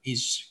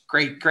he's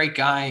great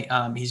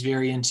guy. He's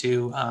very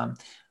into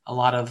a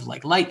lot of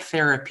like light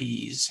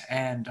therapies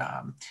and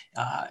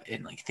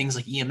like things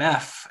like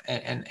EMF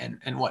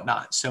and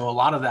whatnot. So a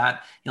lot of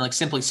that, like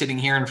simply sitting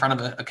here in front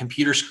of a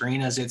computer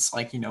screen as it's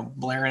like,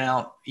 blaring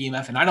out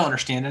EMF, and I don't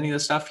understand any of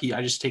this stuff.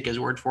 I just take his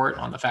word for it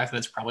on the fact that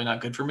it's probably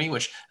not good for me,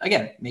 which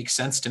again, makes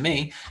sense to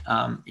me.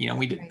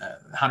 We did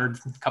a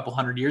couple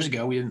hundred years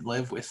ago, we didn't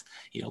live with,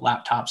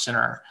 laptops in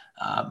our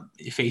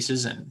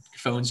faces and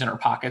phones in our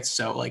pockets.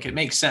 So like, it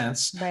makes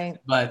sense, right.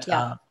 But,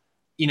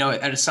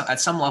 at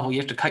some level you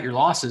have to cut your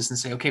losses and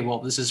say, okay, well,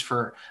 this is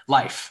for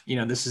life.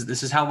 This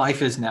is how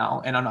life is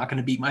now. And I'm not going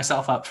to beat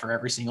myself up for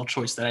every single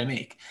choice that I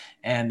make.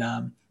 And,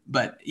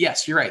 but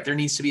yes, you're right. There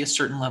needs to be a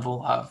certain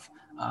level of,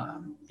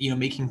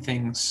 making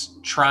things,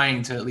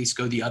 trying to at least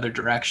go the other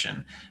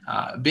direction.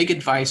 Big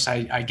advice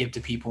I give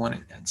to people,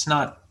 and it's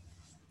not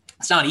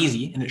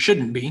easy, and it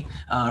shouldn't be,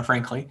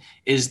 frankly,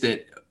 is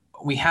that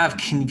we have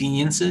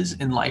conveniences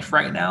in life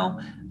right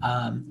now.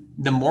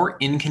 The more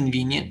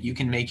inconvenient you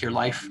can make your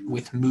life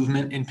with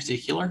movement in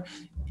particular,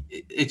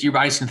 your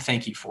body's going to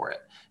thank you for it.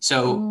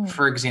 So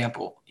for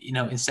example,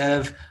 instead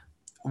of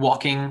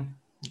driving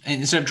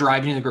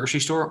to the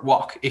grocery store,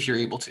 walk if you're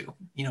able to,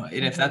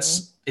 and if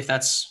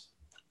that's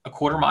a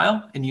quarter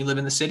mile and you live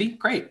in the city,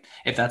 great.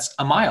 If that's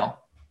a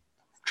mile,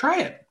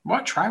 try it.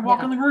 Try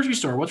walking the grocery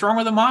store. What's wrong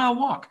with a mile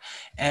walk?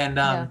 And,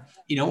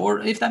 or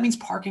if that means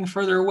parking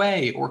further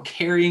away or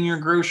carrying your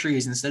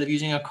groceries instead of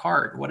using a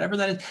cart, whatever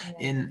that is.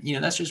 And,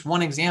 that's just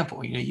one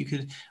example. You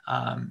could,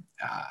 I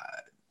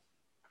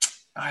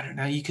don't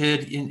know, you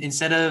could,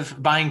 instead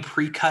of buying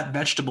pre-cut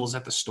vegetables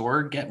at the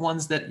store, get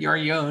ones that you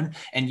already own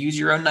and use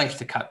your own knife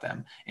to cut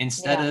them.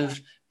 Instead of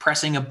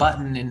pressing a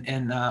button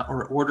and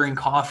or ordering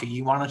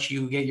coffee, why don't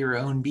you get your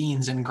own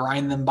beans and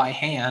grind them by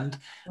hand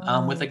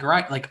with a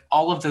grind? Like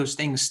all of those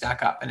things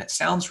stack up, and it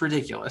sounds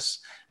ridiculous,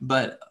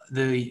 but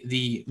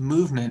the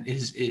movement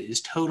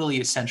is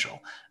totally essential.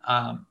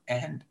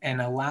 And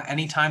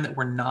any time that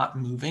we're not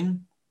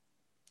moving,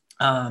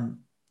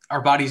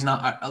 our bodies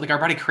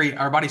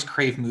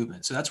crave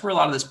movement. So that's where a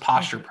lot of this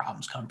posture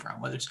problems come from,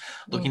 whether it's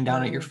looking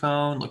down at your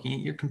phone, looking at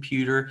your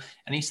computer,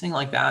 anything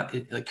like that.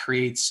 It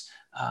creates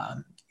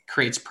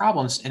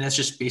problems, and it's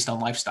just based on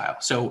lifestyle.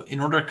 So in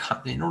order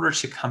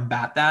to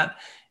combat that,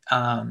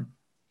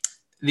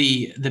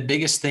 the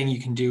biggest thing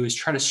you can do is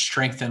try to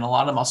strengthen a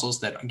lot of muscles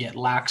that get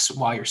lax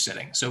while you're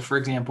sitting. So for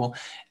example,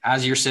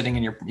 as you're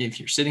sitting if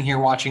you're sitting here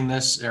watching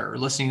this or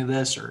listening to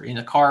this or in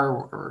a car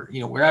or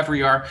wherever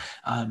you are,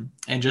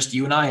 and just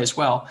you and I as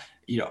well,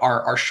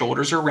 our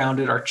shoulders are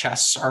rounded, our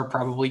chests are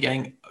probably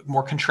getting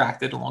more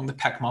contracted along the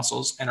pec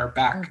muscles, and our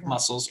back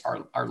muscles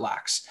are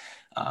lax.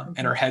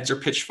 And our heads are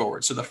pitched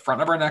forward. So the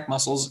front of our neck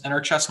muscles and our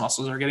chest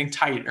muscles are getting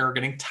tight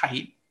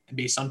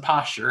based on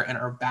posture, and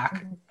our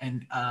back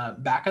and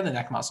back of the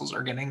neck muscles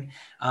are getting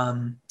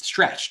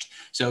stretched.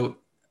 So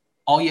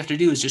all you have to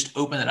do is just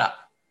open it up.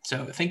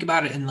 So think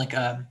about it in like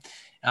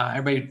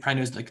everybody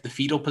probably knows like the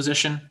fetal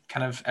position,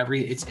 kind of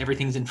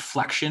everything's in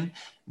flexion.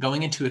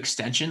 Going into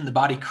extension, the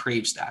body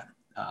craves that.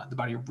 The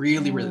body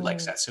really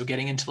likes that. So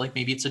getting into like,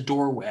 maybe it's a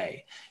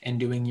doorway and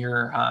doing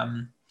your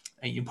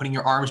you putting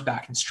your arms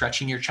back and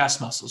stretching your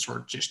chest muscles,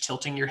 or just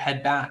tilting your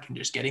head back and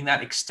just getting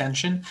that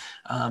extension.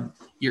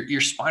 Your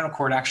spinal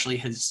cord actually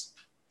has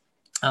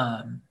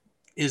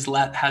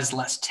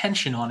less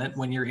tension on it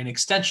when you're in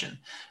extension.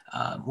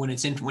 When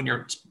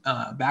your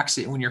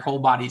whole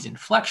body's in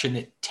flexion,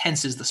 it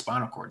tenses the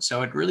spinal cord.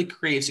 So it really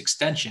creates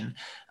extension.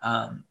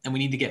 And we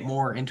need to get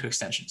more into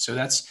extension. So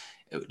that's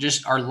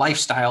just, our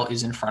lifestyle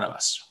is in front of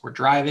us. We're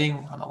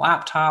driving on the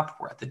laptop,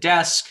 we're at the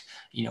desk,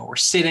 we're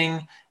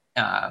sitting.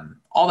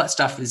 All that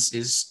stuff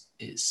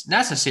is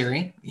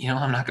necessary.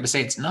 I'm not going to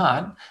say it's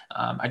not.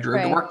 I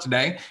drove to work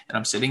today and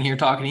I'm sitting here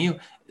talking to you.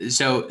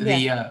 So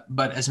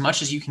but as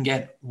much as you can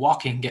get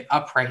walking, get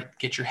upright,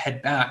 get your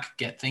head back,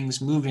 get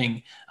things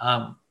moving,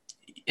 and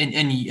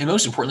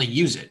most importantly,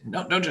 use it.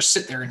 Don't just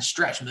sit there and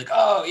stretch and be like,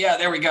 oh yeah,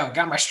 there we go,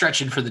 got my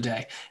stretching for the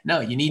day. No,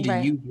 you need to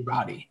use your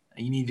body.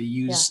 You need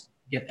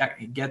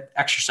to get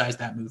exercise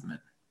that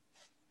movement.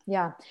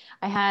 Yeah.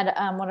 I had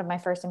one of my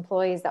first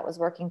employees that was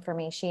working for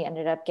me. She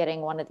ended up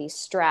getting one of these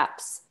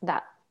straps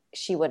that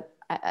she would,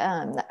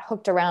 that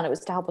hooked around. It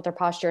was to help with her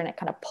posture, and it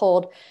kind of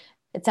pulled.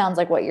 It sounds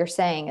like what you're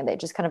saying. And they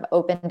just kind of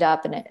opened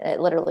up, and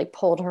it literally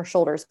pulled her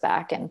shoulders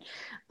back. And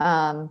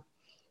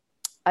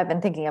I've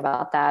been thinking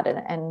about that.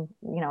 And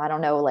I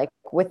don't know, like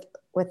with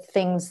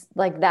things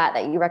like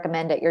that you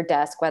recommend at your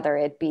desk, whether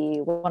it be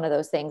one of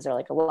those things or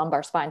like a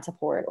lumbar spine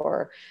support,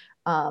 or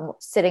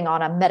sitting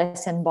on a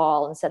medicine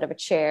ball instead of a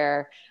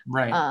chair.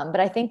 Right. But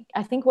I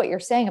think what you're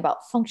saying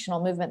about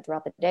functional movement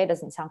throughout the day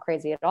doesn't sound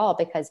crazy at all,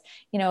 because,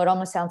 it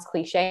almost sounds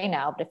cliche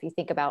now, but if you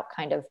think about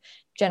kind of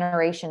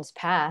generations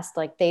past,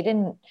 like they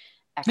didn't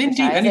exercise,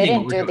 they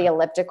didn't do the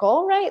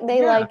elliptical, right?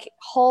 They like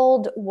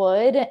hauled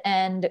wood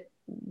and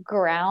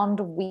ground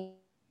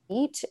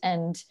wheat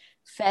and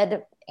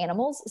fed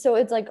animals. So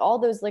it's like all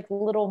those like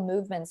little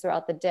movements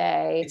throughout the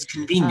day. It's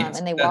convenience.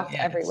 And they walked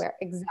everywhere.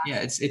 Exactly.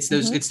 Yeah. It's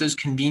those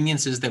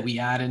conveniences that we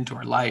add into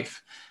our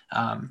life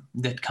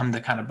that come to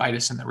kind of bite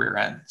us in the rear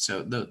end.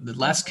 So the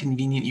less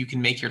convenient you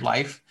can make your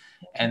life,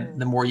 and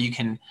the more you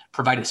can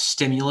provide a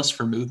stimulus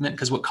for movement,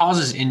 because what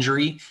causes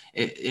injury,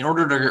 in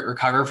order to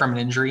recover from an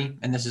injury,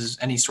 and this is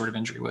any sort of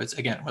injury, whether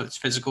it's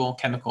physical,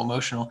 chemical,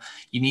 emotional,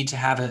 you need to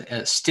have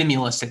a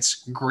stimulus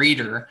that's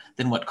greater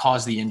than what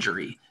caused the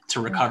injury to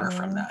recover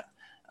from that.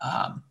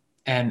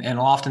 And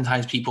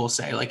oftentimes people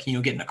say, like,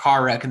 get in a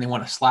car wreck and they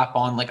want to slap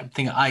on like a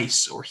thing of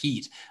ice or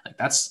heat. Like,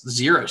 that's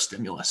zero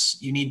stimulus.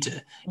 You need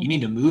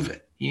to move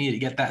it. You need to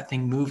get that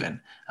thing moving,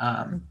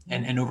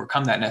 and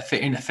overcome that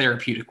in a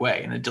therapeutic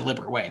way, in a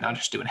deliberate way, not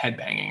just doing head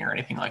banging or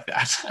anything like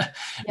that,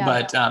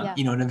 but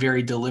in a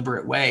very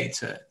deliberate way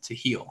to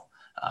heal.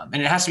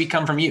 And it has to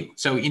come from you.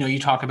 So, you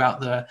talk about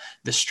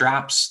the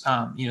straps,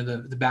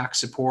 the back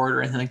support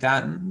or anything like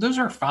that. And those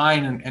are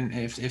fine. And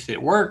if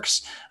it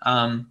works,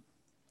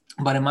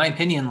 but in my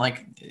opinion,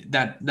 like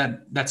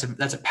that's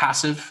a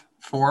passive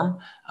form.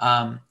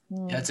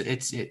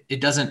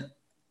 It doesn't,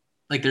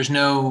 like, there's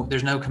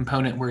no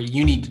component where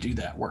you need to do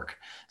that work.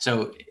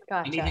 So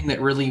anything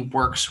that really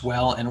works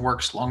well and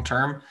works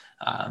long-term,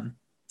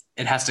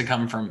 it has to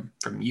come from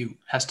you. It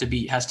has to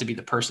be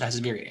the person, has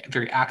a very,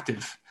 very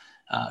active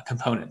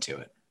component to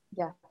it.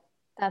 Yeah.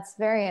 That's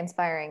very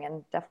inspiring,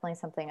 and definitely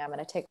something I'm going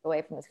to take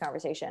away from this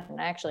conversation.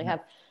 And I actually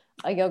have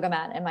a yoga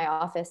mat in my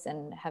office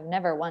and have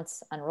never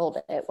once unrolled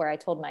it, where I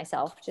told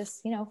myself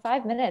just,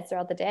 5 minutes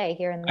throughout the day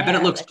here and there. I bet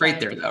it looks great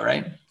there though,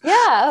 right?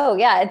 Yeah. Oh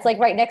yeah. It's like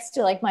right next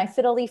to like my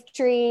fiddle leaf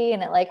tree,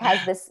 and it like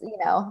has this,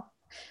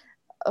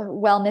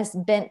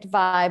 wellness bent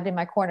vibe in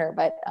my corner,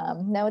 but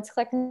no, it's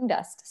collecting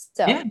dust.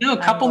 So a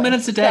couple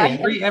minutes a day,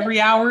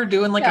 every hour,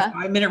 doing like a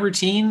 5-minute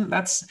routine.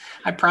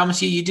 I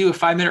promise you do a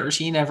 5-minute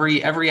routine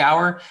every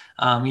hour,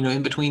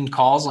 in between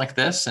calls like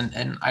this.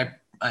 And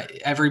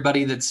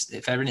everybody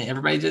if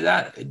everybody did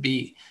that, it'd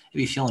be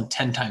feeling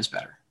 10 times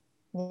better.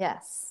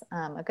 Yes.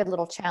 A good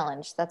little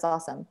challenge. That's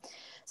awesome.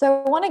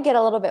 So I want to get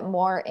a little bit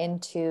more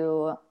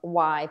into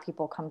why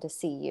people come to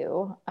see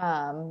you.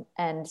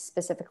 And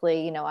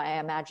specifically, I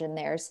imagine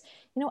there's,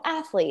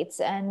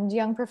 athletes and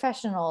young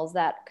professionals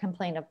that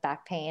complain of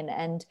back pain.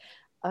 And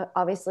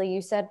obviously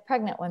you said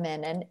pregnant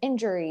women and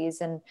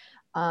injuries and,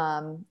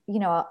 and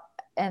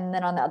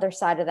then on the other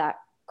side of that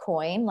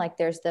coin, like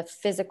there's the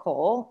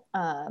physical,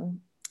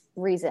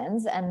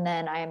 reasons. And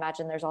then I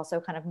imagine there's also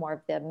kind of more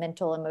of the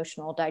mental,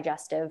 emotional,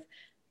 digestive,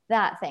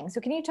 that thing.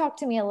 So can you talk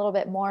to me a little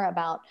bit more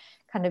about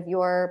kind of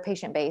your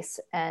patient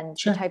base and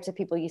the types of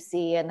people you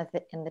see and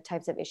the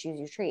types of issues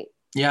you treat?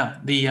 Yeah.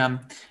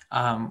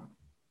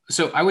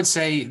 So I would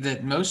say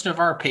that most of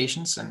our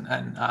patients,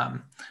 and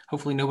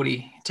hopefully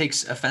nobody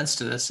takes offense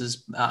to this,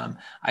 is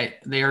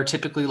they are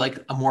typically like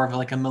more of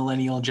like a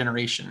millennial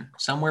generation,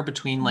 somewhere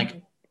between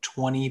like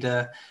 20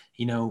 to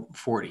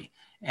 40.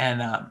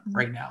 And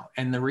right now,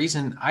 and the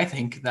reason I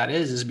think that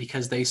is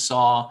because they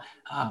saw,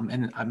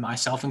 and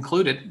myself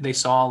included, they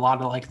saw a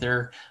lot of like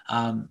their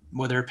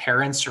whether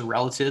parents or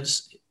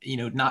relatives,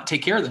 not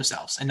take care of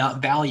themselves and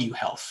not value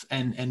health,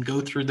 and go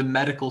through the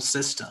medical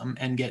system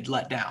and get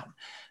let down,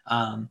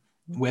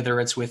 whether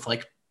it's with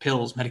like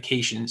pills,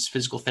 medications,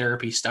 physical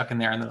therapy stuck in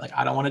there, and they're like,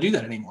 I don't want to do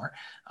that anymore,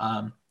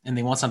 and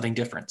they want something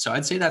different. So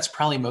I'd say that's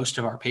probably most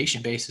of our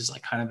patient base is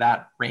like kind of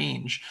that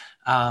range.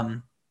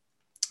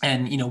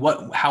 And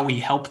how we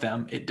help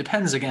them, it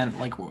depends. Again,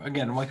 like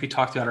we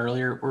talked about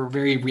earlier, we're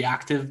very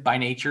reactive by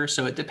nature.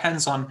 So it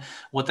depends on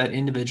what that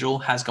individual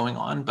has going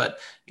on. But,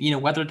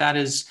 whether that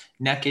is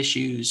neck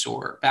issues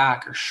or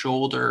back or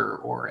shoulder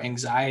or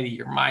anxiety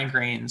or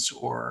migraines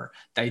or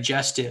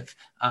digestive,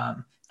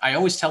 I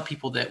always tell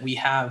people that we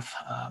have,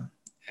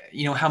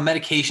 how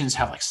medications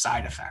have like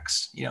side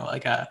effects,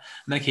 like a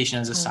medication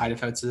has a side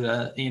effect, it's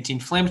an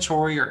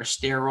anti-inflammatory or a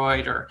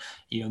steroid or,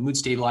 mood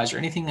stabilizer,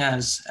 anything that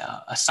has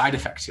a side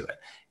effect to it.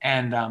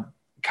 And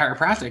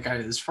chiropractic,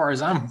 as far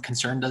as I'm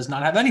concerned, does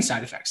not have any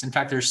side effects. In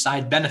fact, there's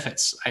side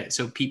benefits.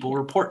 So people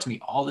report to me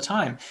all the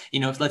time,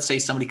 if let's say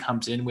somebody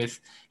comes in with,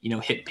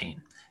 hip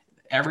pain,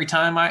 every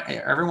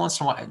once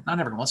in a while, not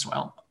every once in a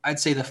while, I'd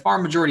say the far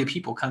majority of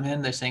people come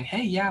in, they're saying,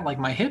 hey, yeah, like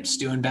my hip's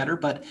doing better,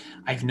 but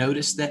I've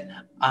noticed that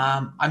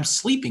I'm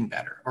sleeping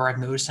better, or I've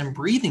noticed I'm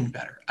breathing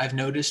better. I've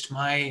noticed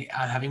I'm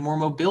having more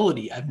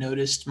mobility. I've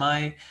noticed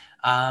my,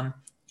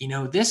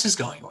 this is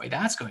going away,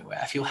 that's going away.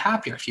 I feel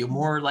happier. I feel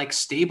more like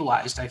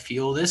stabilized. I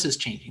feel this is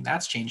changing,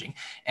 that's changing.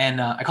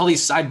 And I call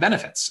these side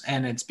benefits.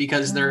 And it's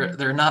because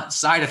they're not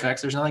side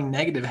effects. There's nothing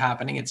negative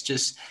happening. It's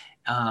just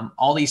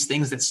all these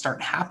things that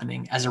start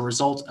happening as a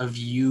result of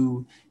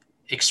you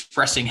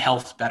expressing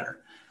health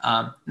better.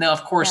 Now,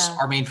 of course,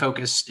 our main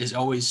focus is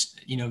always,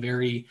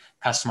 very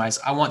customized.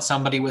 I want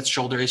somebody with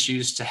shoulder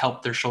issues to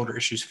help their shoulder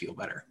issues feel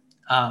better.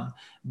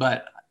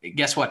 But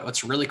guess what?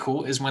 What's really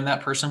cool is when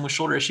that person with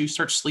shoulder issues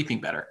starts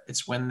sleeping better.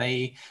 It's when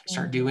they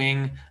start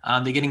doing,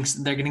 they're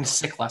getting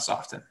sick less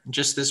often.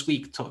 Just this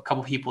week, a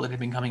couple of people that have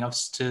been coming up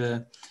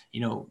to,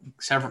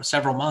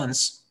 several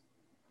months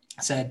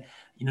said,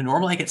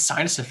 normally I get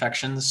sinus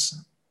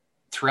infections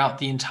throughout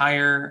the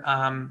entire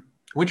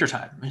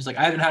wintertime. He's like,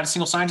 I haven't had a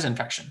single sinus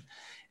infection.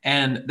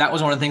 And that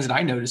was one of the things that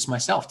I noticed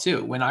myself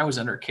too, when I was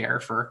under care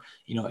for,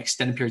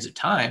 extended periods of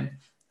time.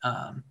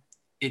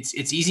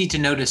 It's easy to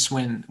notice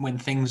when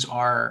things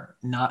are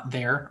not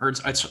there, or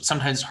it's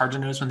sometimes hard to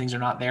notice when things are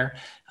not there.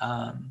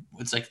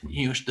 It's like,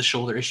 the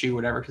shoulder issue or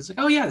whatever, because like,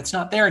 oh yeah, it's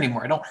not there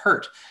anymore. I don't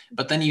hurt.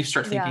 But then you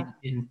start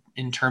thinking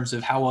in terms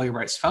of how well your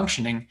body's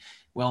functioning.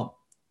 Well,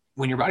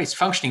 when your body's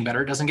functioning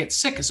better, it doesn't get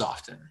sick as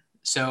often.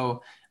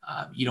 So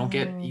you don't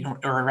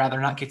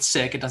not get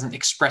sick. It doesn't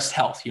express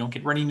health. You don't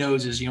get runny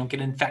noses. You don't get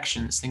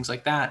infections, things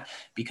like that,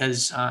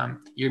 because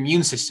your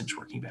immune system's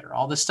working better,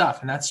 all this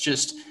stuff. And that's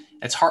just,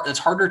 it's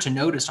harder to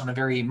notice on a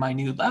very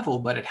minute level,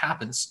 but it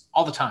happens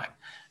all the time.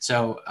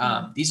 So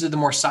these are the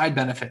more side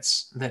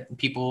benefits that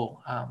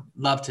people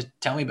love to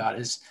tell me about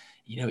is,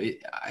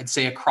 I'd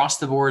say across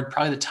the board,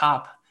 probably the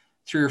top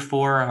 3 or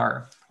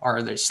 4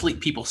 are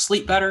people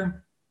sleep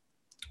better,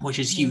 which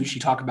is huge.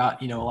 You talk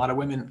about, a lot of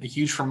women,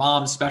 huge for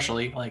moms,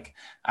 especially. Like,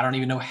 I don't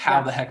even know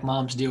how the heck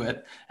moms do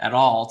it at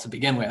all to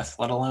begin with,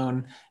 let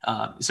alone,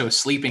 so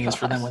sleeping is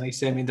for them. When they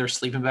say, they're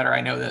sleeping better,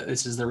 I know that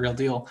this is the real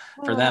deal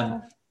for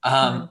them.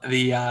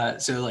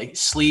 So like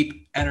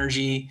sleep,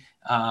 energy,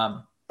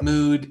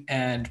 mood,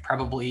 and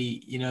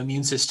probably,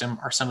 immune system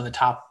are some of the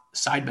top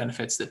side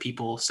benefits that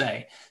people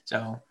say.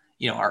 So,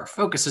 our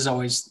focus is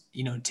always,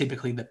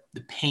 typically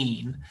the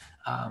pain,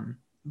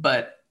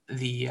 but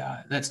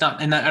that's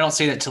not, and I don't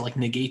say that to like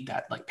negate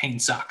that, like pain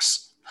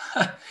sucks.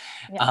 But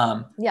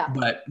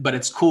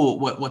it's cool.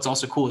 What's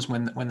also cool is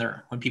when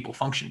people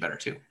function better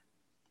too.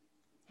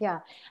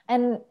 Yeah.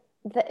 And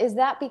is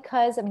that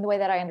because, the way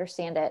that I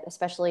understand it,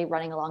 especially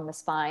running along the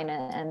spine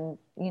and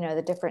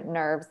the different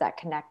nerves that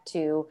connect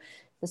to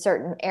the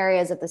certain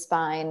areas of the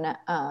spine,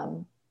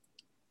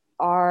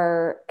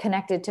 are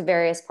connected to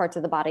various parts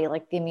of the body,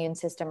 like the immune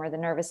system or the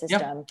nervous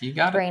system, you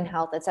got brain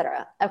health, et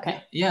cetera.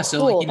 Okay. Yeah. So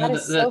cool.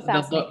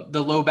 Like,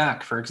 the low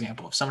back, for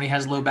example, if somebody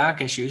has low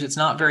back issues, it's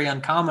not very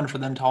uncommon for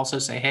them to also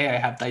say, hey, I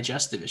have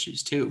digestive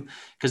issues too,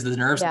 because the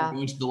nerves that are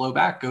going to the low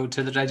back go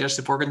to the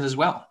digestive organs as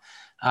well.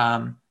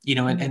 And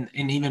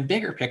even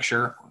bigger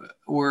picture,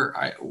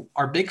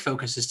 our big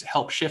focus is to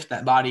help shift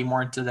that body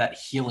more into that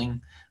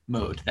healing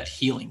mode, that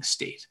healing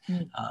state.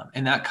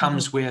 And that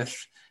comes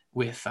with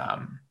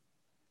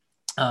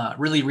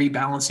really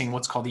rebalancing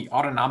what's called the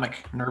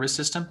autonomic nervous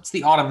system. It's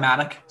the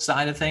automatic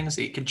side of things.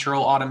 It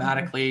control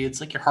automatically.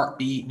 It's like your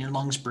heartbeat and your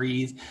lungs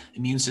breathe,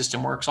 immune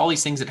system works, all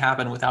these things that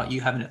happen without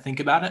you having to think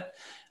about it.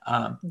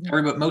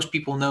 Most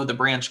people know the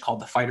branch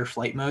called the fight or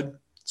flight mode.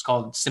 It's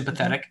called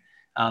sympathetic.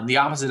 The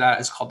opposite of that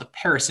is called the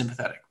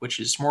parasympathetic, which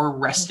is more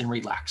rest and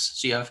relax.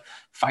 So you have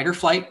fight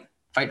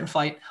and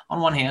flight on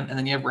one hand, and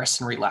then you have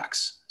rest and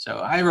relax. So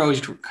I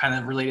always kind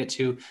of relate it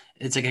to,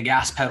 it's like a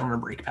gas pedal and a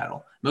brake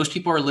pedal. Most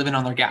people are living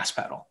on their gas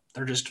pedal.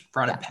 They're just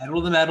running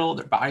pedal to the metal.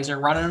 Their bodies are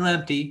running on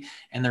empty,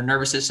 and their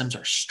nervous systems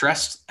are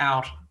stressed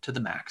out to the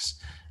max.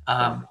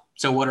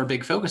 So what our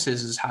big focus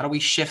is how do we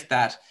shift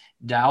that,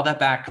 dial that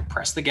back,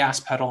 press the gas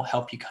pedal,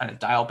 help you kind of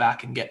dial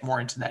back and get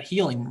more into that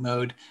healing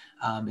mode,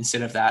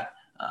 instead of that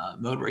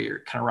mode where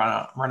you're kind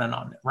of running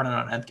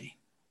on empty.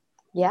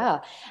 Yeah.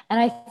 And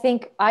I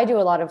think I do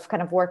a lot of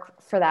kind of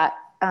work for that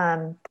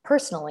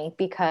personally,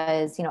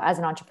 because, as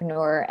an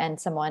entrepreneur and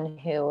someone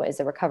who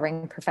is a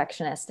recovering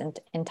perfectionist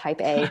and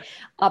type A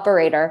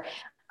operator,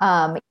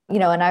 and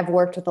I've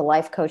worked with a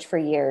life coach for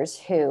years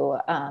who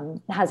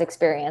has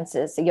experience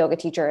as a yoga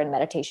teacher and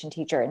meditation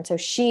teacher. And so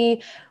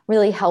she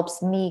really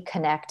helps me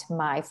connect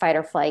my fight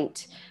or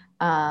flight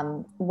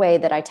way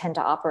that I tend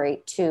to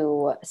operate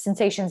to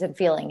sensations and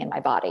feeling in my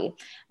body.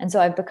 And so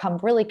I've become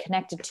really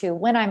connected to,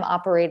 when I'm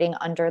operating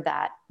under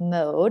that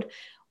mode,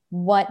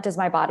 what does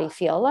my body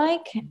feel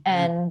like?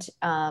 And,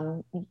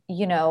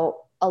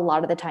 a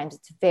lot of the times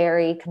it's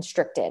very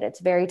constricted.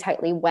 It's very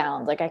tightly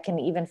wound. Like I can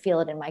even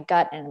feel it in my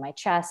gut and in my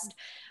chest.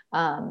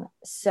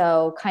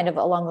 So kind of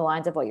along the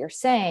lines of what you're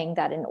saying,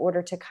 that in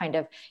order to kind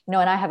of, and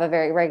I have a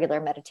very regular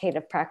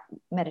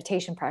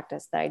meditation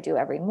practice that I do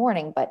every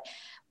morning, but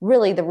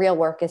really the real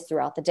work is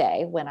throughout the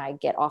day when I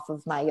get off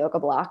of my yoga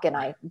block and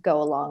I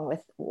go along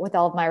with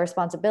all of my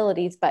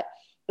responsibilities, but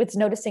it's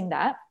noticing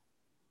that.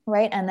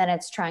 Right. And then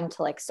it's trying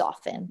to like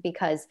soften,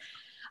 because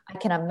I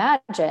can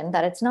imagine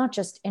that it's not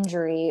just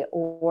injury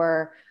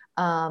or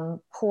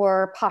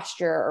poor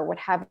posture or what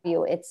have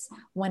you. It's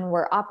when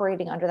we're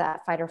operating under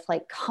that fight or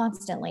flight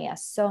constantly,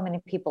 as so many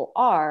people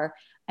are,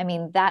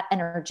 that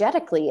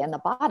energetically in the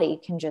body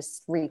can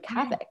just wreak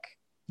havoc.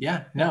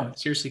 Yeah, no, it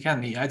seriously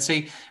can be. I'd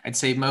say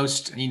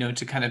most,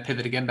 to kind of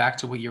pivot again back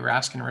to what you were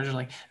asking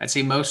originally, I'd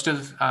say most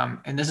of,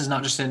 and this is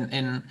not just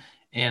in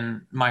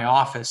my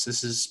office,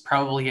 this is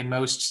probably in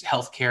most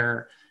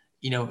healthcare,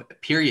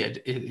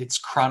 period. It's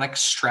chronic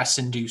stress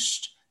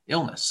induced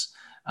illness.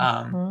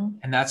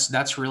 And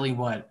that's really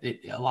what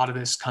a lot of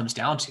this comes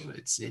down to.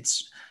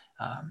 It's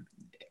a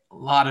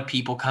lot of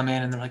people come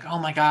in and they're like, oh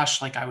my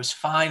gosh, like I was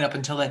fine up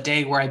until that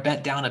day where I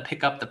bent down to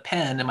pick up the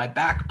pen and my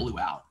back blew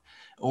out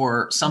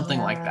or something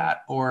like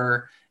that.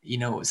 Or,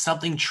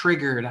 something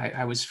triggered.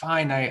 I was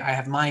fine. I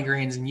have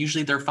migraines and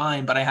usually they're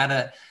fine, but I had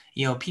a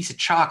piece of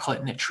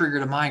chocolate and it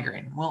triggered a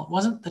migraine. Well, it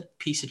wasn't the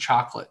piece of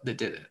chocolate that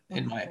did it,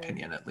 in my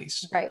opinion, at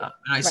least. Right. And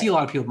I see a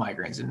lot of people with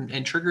migraines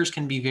and triggers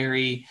can be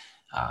very,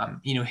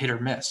 hit or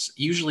miss.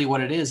 Usually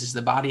what it is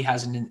the body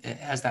has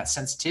that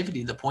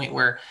sensitivity to the point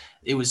where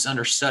it was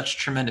under such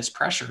tremendous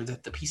pressure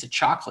that the piece of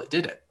chocolate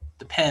did it.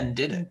 The pen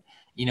did it,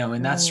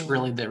 and that's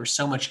really, there was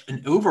so much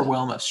an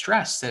overwhelm of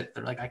stress that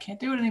they're like, I can't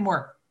do it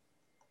anymore.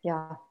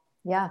 Yeah.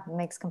 Yeah. It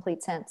makes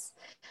complete sense.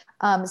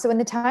 So in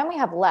the time we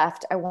have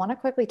left, I want to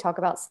quickly talk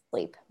about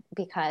sleep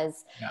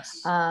because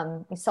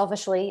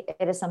selfishly,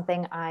 it is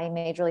something I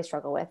majorly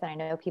struggle with. And I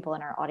know people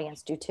in our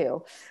audience do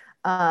too.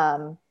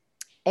 And,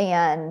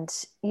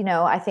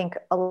 I think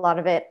a lot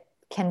of it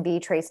can be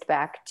traced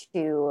back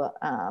to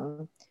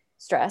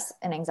stress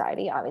and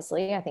anxiety.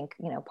 Obviously, I think,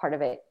 part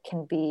of it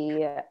can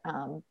be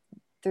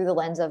through the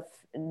lens of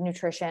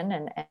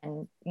nutrition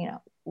and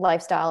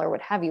lifestyle or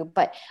what have you.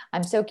 But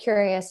I'm so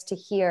curious to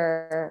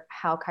hear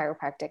how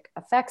chiropractic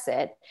affects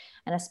it.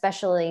 And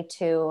especially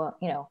to,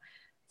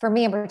 for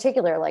me in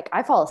particular, like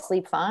I fall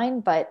asleep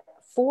fine, but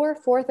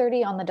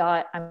 4:30 on the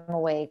dot, I'm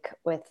awake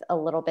with a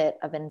little bit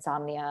of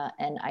insomnia,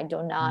 and I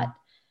do not,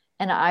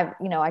 and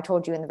I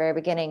told you in the very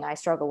beginning, I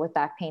struggle with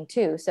back pain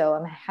too. So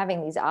I'm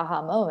having these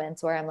aha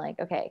moments where I'm like,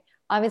 okay,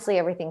 obviously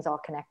everything's all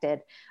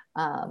connected.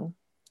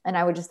 And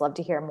I would just love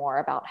to hear more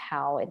about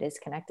how it is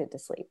connected to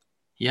sleep.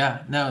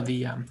 Yeah, no,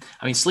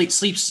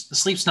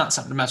 sleep's not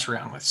something to mess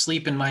around with.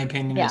 Sleep, in my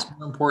opinion, is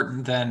more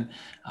important than,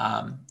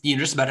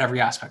 just about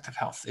every aspect of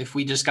health. If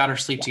we just got our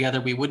sleep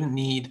together, we wouldn't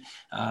need,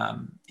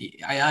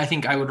 I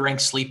think I would rank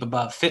sleep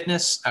above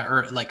fitness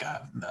or like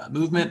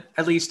movement,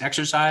 at least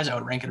exercise. I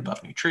would rank it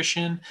above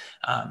nutrition.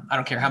 I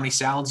don't care how many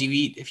salads you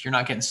eat. If you're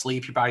not getting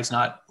sleep, your body's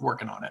not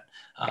working on it.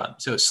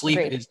 So sleep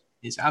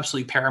is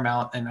absolutely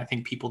paramount. And I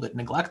think people that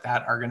neglect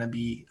that are going to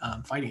be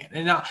fighting it.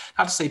 And not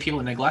to say people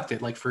that neglect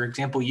it, like for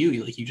example,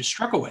 you just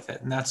struggle with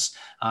it. And that's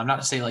not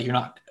to say like you're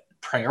not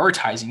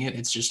prioritizing it.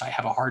 It's just,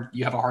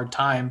 you have a hard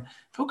time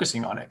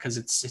focusing on it because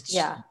it's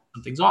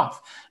something's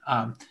off.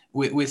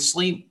 With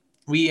sleep,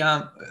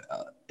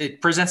 it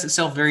presents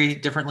itself very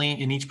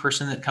differently in each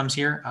person that comes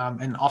here.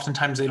 And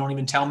oftentimes they don't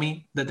even tell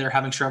me that they're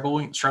having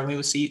struggling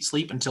with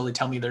sleep until they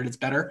tell me that it's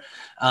better.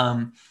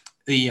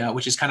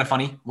 Which is kind of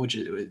funny,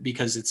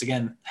 because it's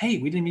again, hey,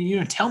 we didn't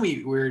even tell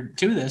me we're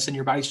doing this, and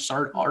your body's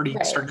starting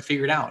to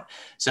figure it out.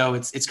 So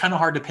it's kind of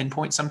hard to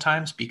pinpoint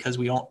sometimes because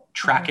we don't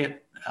track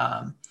it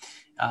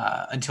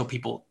until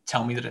people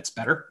tell me that it's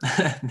better,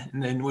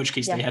 and in which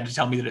case they had to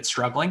tell me that it's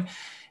struggling.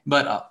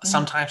 But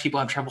sometimes people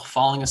have trouble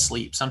falling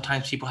asleep.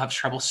 Sometimes people have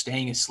trouble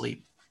staying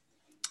asleep.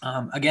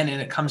 Again,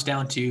 and it comes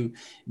down to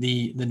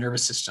the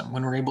nervous system.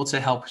 When we're able to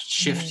help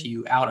shift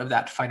you out of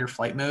that fight or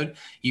flight mode,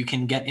 you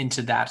can get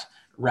into that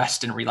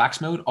rest and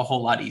relax mode a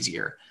whole lot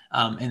easier.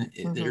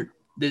 The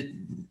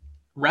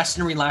rest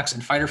and relax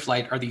and fight or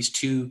flight are these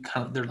two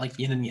they're like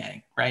yin and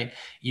yang, right?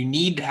 You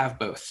need to have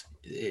both.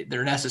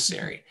 They're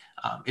necessary.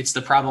 It's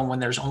the problem when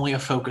there's only a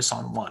focus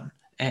on one,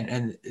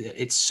 and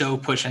it's so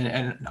pushed,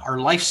 and our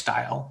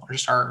lifestyle or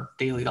just our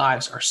daily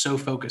lives are so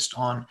focused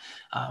on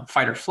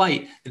fight or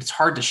flight that it's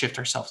hard to shift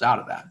ourselves out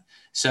of that.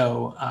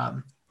 So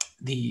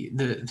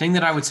the thing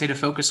that I would say to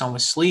focus on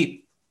with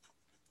sleep,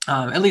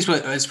 at least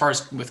as far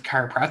as with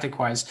chiropractic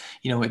wise,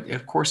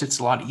 of course, it's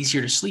a lot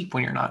easier to sleep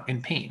when you're not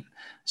in pain.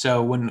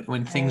 So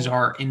when things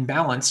are in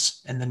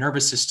balance and the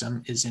nervous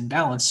system is in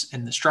balance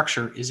and the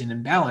structure is in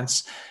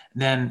imbalance,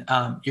 then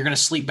you're going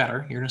to sleep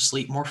better. You're going to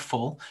sleep more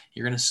full.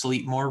 You're going to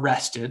sleep more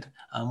rested,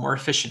 more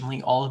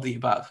efficiently, all of the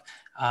above.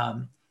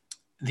 But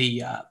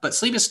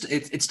sleep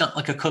it's not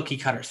like a cookie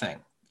cutter thing.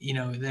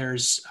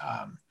 There's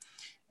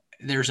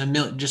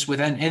just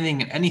with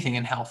anything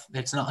in health.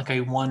 It's not like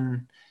a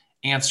one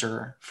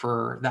answer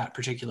for that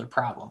particular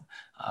problem.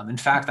 In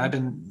fact, I've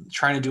been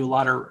trying to do a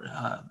lot of,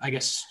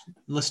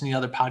 listening to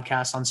other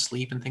podcasts on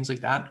sleep and things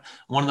like that.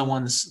 One of the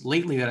ones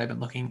lately that I've been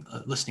listening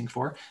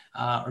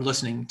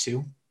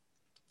to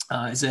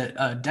is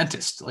a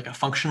dentist, like a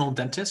functional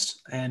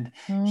dentist. And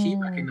he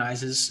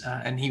recognizes,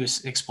 and he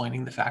was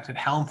explaining the fact that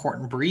how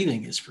important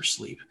breathing is for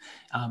sleep,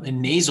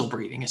 and nasal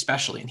breathing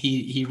especially. And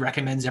he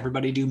recommends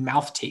everybody do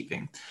mouth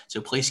taping.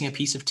 So placing a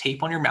piece of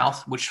tape on your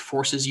mouth, which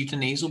forces you to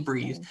nasal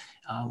breathe.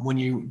 When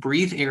you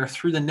breathe air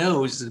through the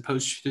nose as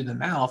opposed to through the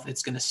mouth,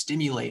 it's going to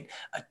stimulate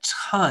a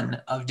ton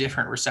of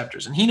different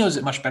receptors. And he knows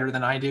it much better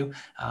than I do.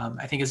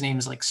 I think his name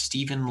is like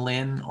Stephen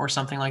Lynn or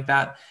something like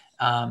that.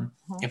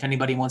 If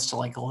anybody wants to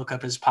look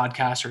up his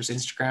podcast or his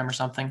Instagram or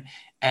something.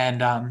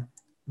 And,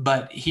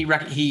 but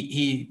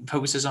he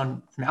focuses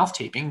on mouth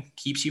taping,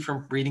 keeps you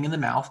from breathing in the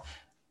mouth,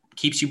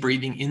 keeps you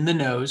breathing in the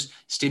nose,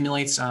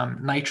 stimulates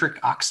nitric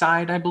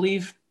oxide, I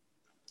believe.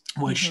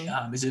 which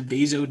is a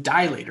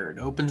vasodilator. It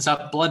opens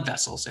up blood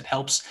vessels. It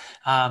helps,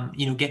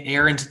 get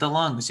air into the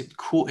lungs. It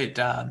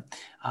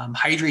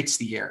hydrates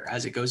the air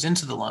as it goes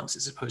into the lungs,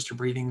 as opposed to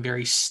breathing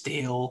very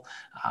stale,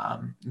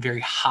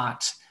 very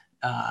hot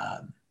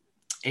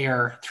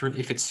air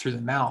if it's through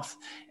the mouth.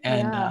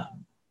 And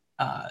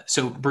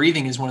so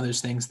breathing is one of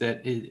those things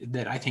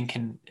that I think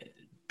can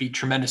be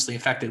tremendously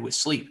affected with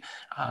sleep.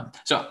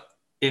 So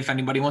if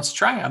anybody wants to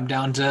try, I'm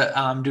down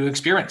to do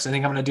experiments. I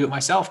think I'm going to do it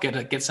myself.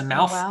 Get some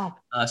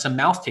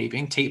mouth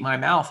taping, tape my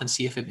mouth, and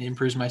see if it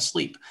improves my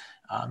sleep.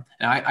 And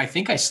I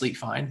think I sleep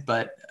fine,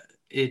 but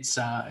it's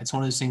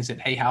one of those things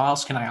that, hey, how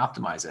else can I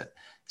optimize it?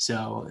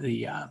 So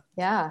and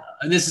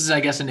this is,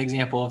 I guess, an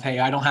example of, hey,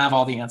 I don't have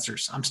all the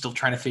answers. I'm still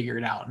trying to figure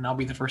it out, and I'll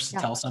be the first to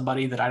tell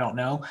somebody that I don't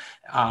know.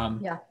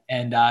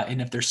 And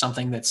if there's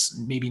something that's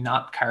maybe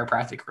not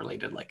chiropractic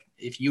related, like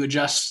if you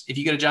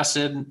get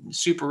adjusted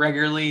super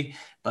regularly,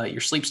 but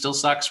your sleep still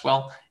sucks,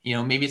 well,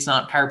 maybe it's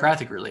not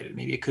chiropractic related.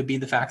 Maybe it could be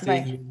the fact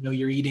that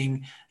you're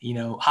eating,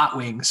 hot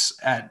wings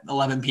at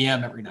 11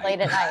 p.m. every night. Late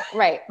at night.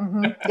 Right.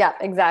 Mm-hmm. Yeah,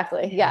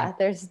 exactly. Yeah.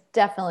 There's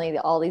definitely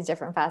all these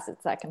different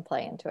facets that can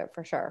play into it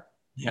for sure.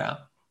 Yeah.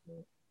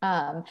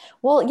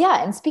 Well,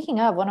 yeah. And speaking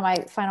of, one of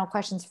my final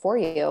questions for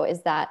you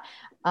is that,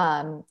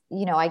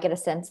 I get a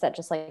sense that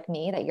just like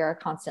me, that you're a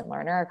constant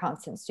learner, a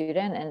constant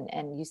student,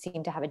 and you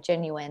seem to have a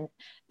genuine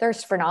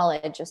thirst for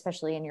knowledge,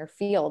 especially in your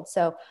field.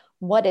 So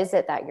what is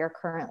it that you're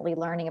currently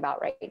learning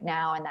about right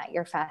now and that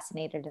you're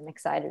fascinated and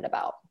excited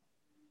about?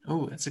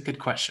 Oh, that's a good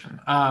question.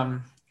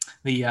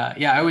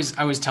 I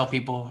always tell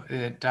people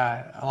that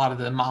a lot of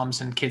the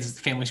moms and kids,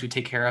 the families we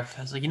take care of,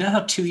 I was like,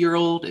 how 2 years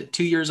old,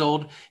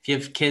 if you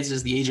have kids,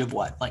 is the age of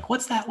what? Like,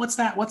 what's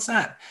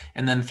that?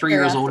 And then 3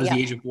 years old is the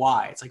age of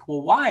why. It's like,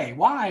 well,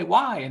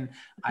 why? And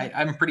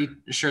I'm pretty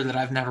sure that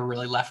I've never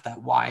really left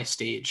that why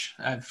stage.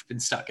 I've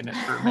been stuck in it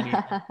for many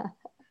years.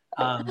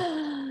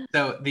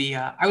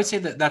 I would say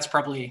that's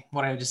probably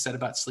what I just said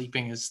about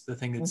sleeping is the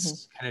thing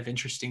that's kind of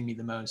interesting me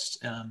the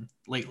most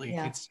lately.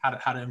 It's how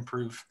to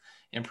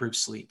improve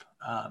sleep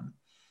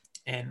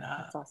and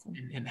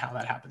how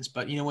that happens.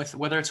 But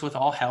whether it's with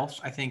all health,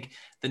 I think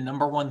the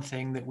number one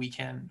thing that we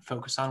can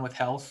focus on with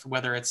health,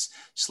 whether it's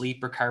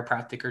sleep or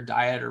chiropractic or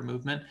diet or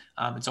movement,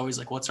 it's always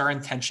like, what's our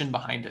intention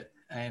behind it?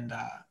 And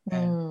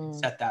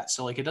set that.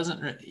 So like, it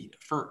doesn't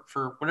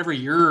for whatever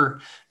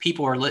your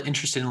people are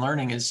interested in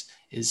learning is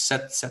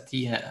set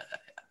the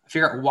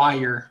figure out why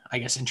you're, I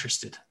guess,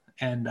 interested.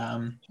 And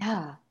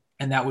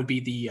and that would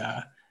be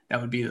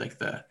like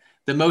the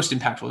most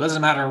impactful. It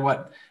doesn't matter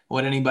what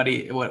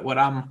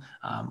I'm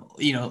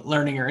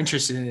learning or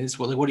interested in is,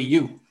 well, what do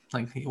you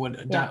like?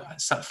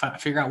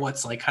 Figure out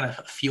what's like kind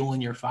of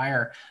fueling your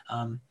fire,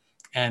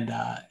 and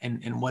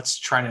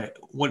what's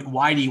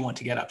why do you want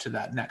to get up to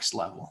that next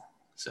level?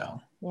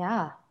 So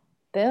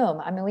boom.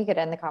 I mean, we could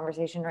end the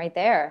conversation right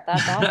there.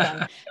 That's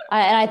awesome.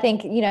 And I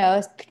think,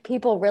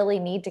 people really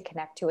need to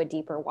connect to a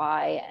deeper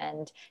why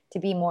and to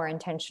be more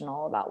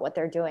intentional about what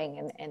they're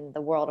doing in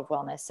the world of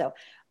wellness. So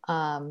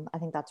I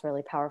think that's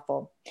really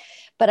powerful.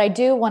 But I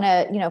do want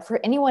to, for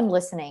anyone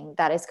listening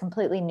that is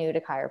completely new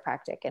to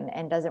chiropractic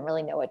and doesn't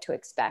really know what to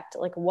expect,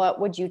 like, what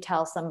would you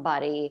tell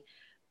somebody,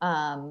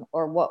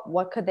 or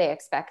what could they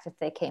expect if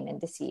they came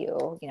in to see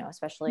you,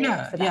 especially for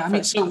that I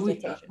mean, so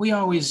we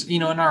always,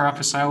 in our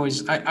office, a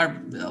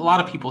lot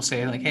of people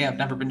say like, hey, I've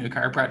never been to a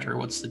chiropractor.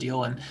 What's the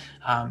deal? And,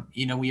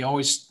 we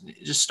always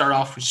just start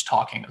off with just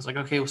talking. I was like,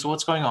 okay, so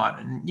what's going on?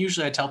 And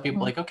usually I tell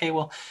people like, okay,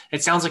 well,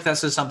 it sounds like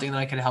this is something that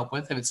I can help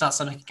with. If it's not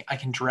something I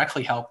can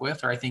directly help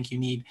with, or I think you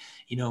need,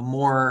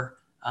 more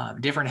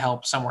different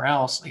help somewhere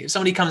else. Like if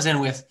somebody comes in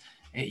with,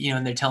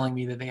 and they're telling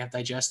me that they have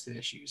digestive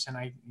issues, and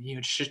I,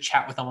 just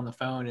chat with them on the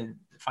phone and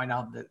find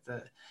out that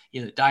the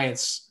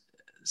diet's,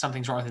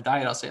 something's wrong with the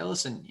diet. I'll say, oh,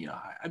 listen,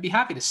 I'd be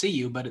happy to see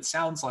you, but it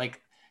sounds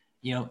like,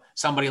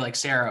 somebody like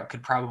Sarah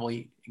could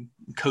probably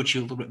coach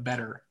you a little bit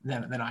better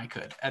than I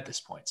could at this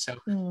point. So,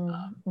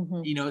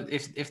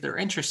 if they're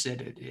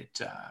interested,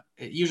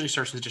 it usually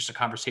starts with just a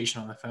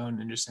conversation on the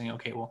phone and just saying,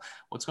 okay, well,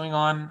 what's going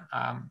on?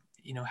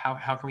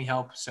 How can we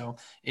help? So,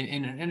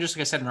 and just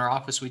like I said, in our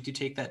office, we do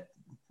take that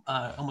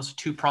almost a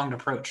two-pronged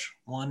approach.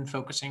 One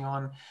focusing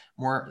on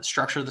more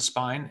structure of the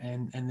spine,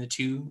 and the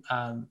two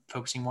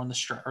focusing more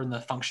on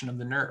the function of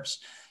the nerves.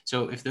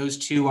 So if those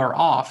two are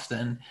off,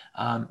 then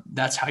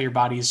that's how your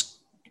body's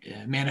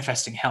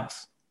manifesting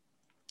health.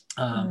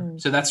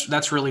 So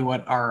that's really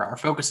what our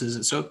focus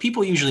is. So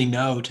people usually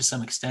know to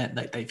some extent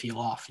that they feel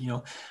off.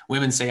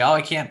 Women say, oh,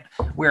 I can't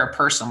wear a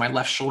purse on my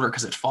left shoulder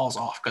because it falls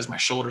off because my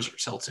shoulders are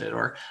tilted,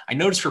 or I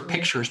notice for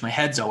pictures, my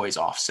head's always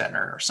off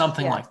center, or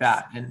something like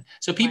that. And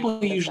so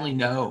people usually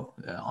know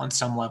on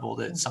some level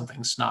that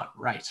something's not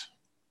right.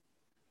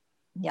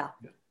 Yeah.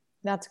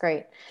 That's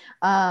great.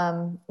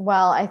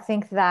 Well, I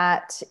think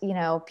that,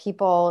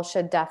 people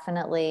should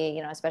definitely,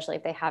 especially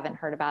if they haven't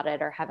heard about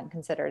it or haven't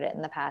considered it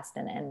in the past,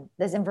 and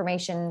this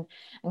information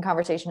and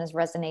conversation is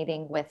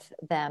resonating with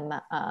them.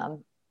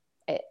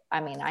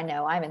 I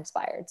know I'm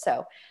inspired.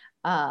 So,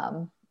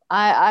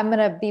 I'm going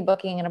to be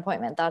booking an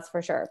appointment. That's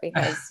for sure.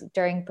 Because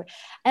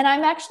and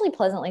I'm actually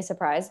pleasantly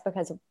surprised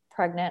because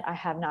pregnant, I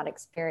have not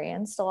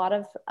experienced a lot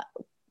of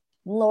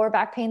lower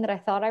back pain that I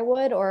thought I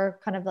would, or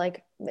kind of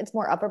like it's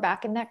more upper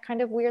back and neck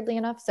kind of weirdly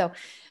enough. So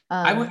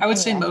I would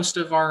say most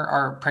of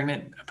our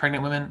pregnant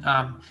women,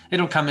 they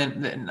don't come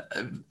in,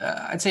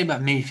 I'd say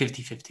about maybe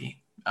 50-50.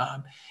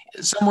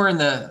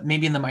 Somewhere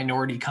maybe in the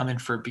minority come in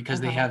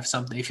because they have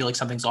something, they feel like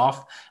something's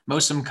off.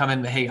 Most of them come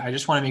in, hey, I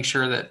just want to make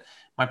sure that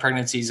my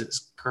pregnancy is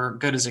as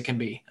good as it can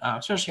be,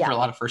 especially for a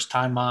lot of first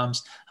time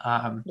moms.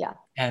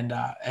 And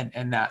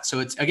that, so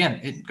it's, again,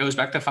 it goes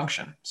back to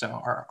function.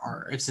 So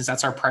since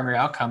that's our primary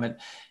outcome,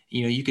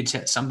 you could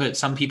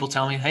some people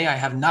tell me, hey, I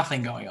have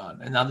nothing going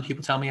on. And other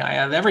people tell me I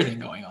have everything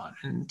going on.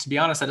 And to be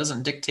honest, that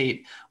doesn't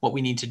dictate what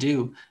we need to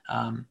do,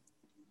 at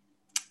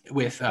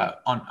least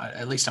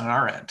on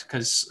our end,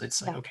 because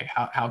it's like, okay,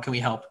 how can we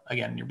help,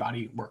 again, your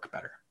body work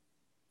better?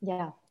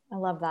 Yeah. I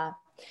love that.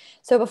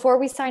 So before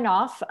we sign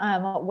off,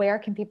 where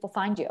can people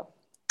find you?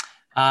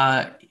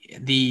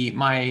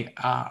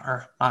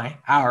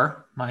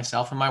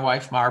 Myself and my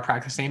wife, our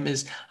practice name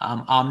is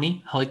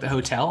Omni, like the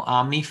hotel,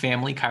 Omni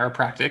Family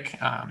Chiropractic.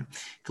 You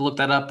can look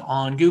that up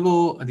on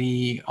Google.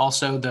 The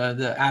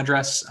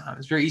address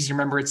is very easy to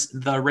remember. It's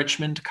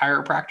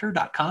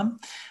therichmondchiropractor.com.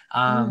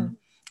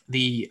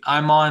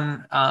 I'm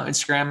on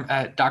Instagram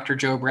at Dr.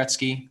 Joe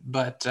Abretski,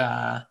 but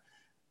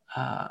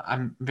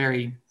I'm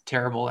very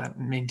terrible at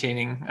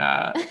maintaining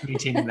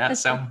that.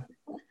 So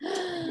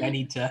I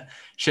need to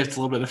shift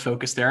a little bit of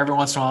focus there. Every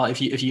once in a while,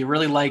 if you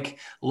really like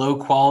low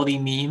quality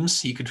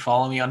memes, you could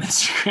follow me on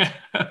Instagram.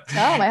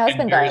 Oh, my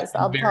husband does.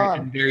 I'll tell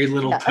him. Very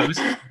little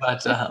posts,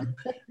 but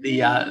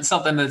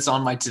something that's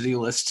on my to-do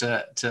list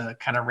to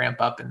kind of ramp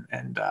up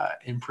and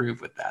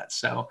improve with that.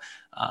 So,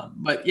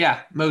 but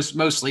yeah,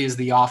 mostly is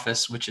the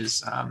office, which is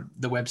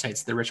the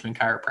website's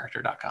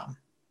therichmondchiropractor.com.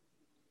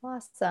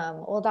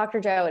 Awesome. Well, Dr.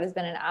 Joe, it has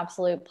been an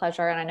absolute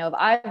pleasure. And I know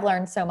I've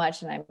learned so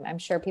much, and I'm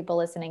sure people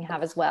listening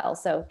have as well.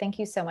 So thank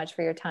you so much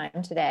for your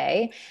time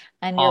today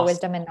and your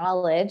wisdom and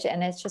knowledge.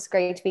 And it's just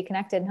great to be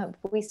connected, and hope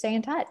we stay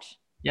in touch.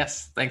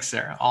 Yes. Thanks,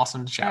 Sarah.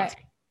 Awesome to chat with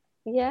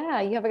you. Yeah.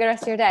 You have a good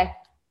rest of your day.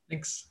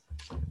 Thanks.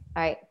 All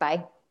right.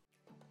 Bye.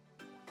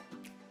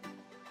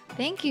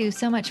 Thank you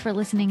so much for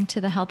listening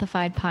to the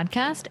Healthified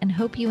podcast, and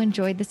hope you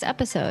enjoyed this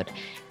episode.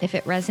 If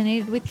it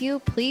resonated with you,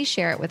 please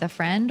share it with a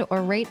friend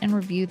or rate and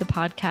review the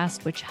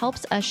podcast, which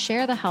helps us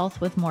share the health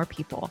with more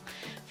people.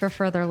 For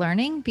further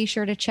learning, be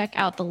sure to check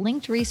out the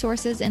linked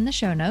resources in the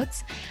show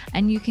notes,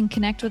 and you can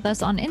connect with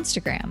us on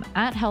Instagram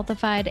at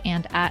Healthified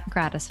and at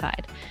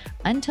Gratisfied.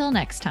 Until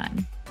next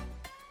time.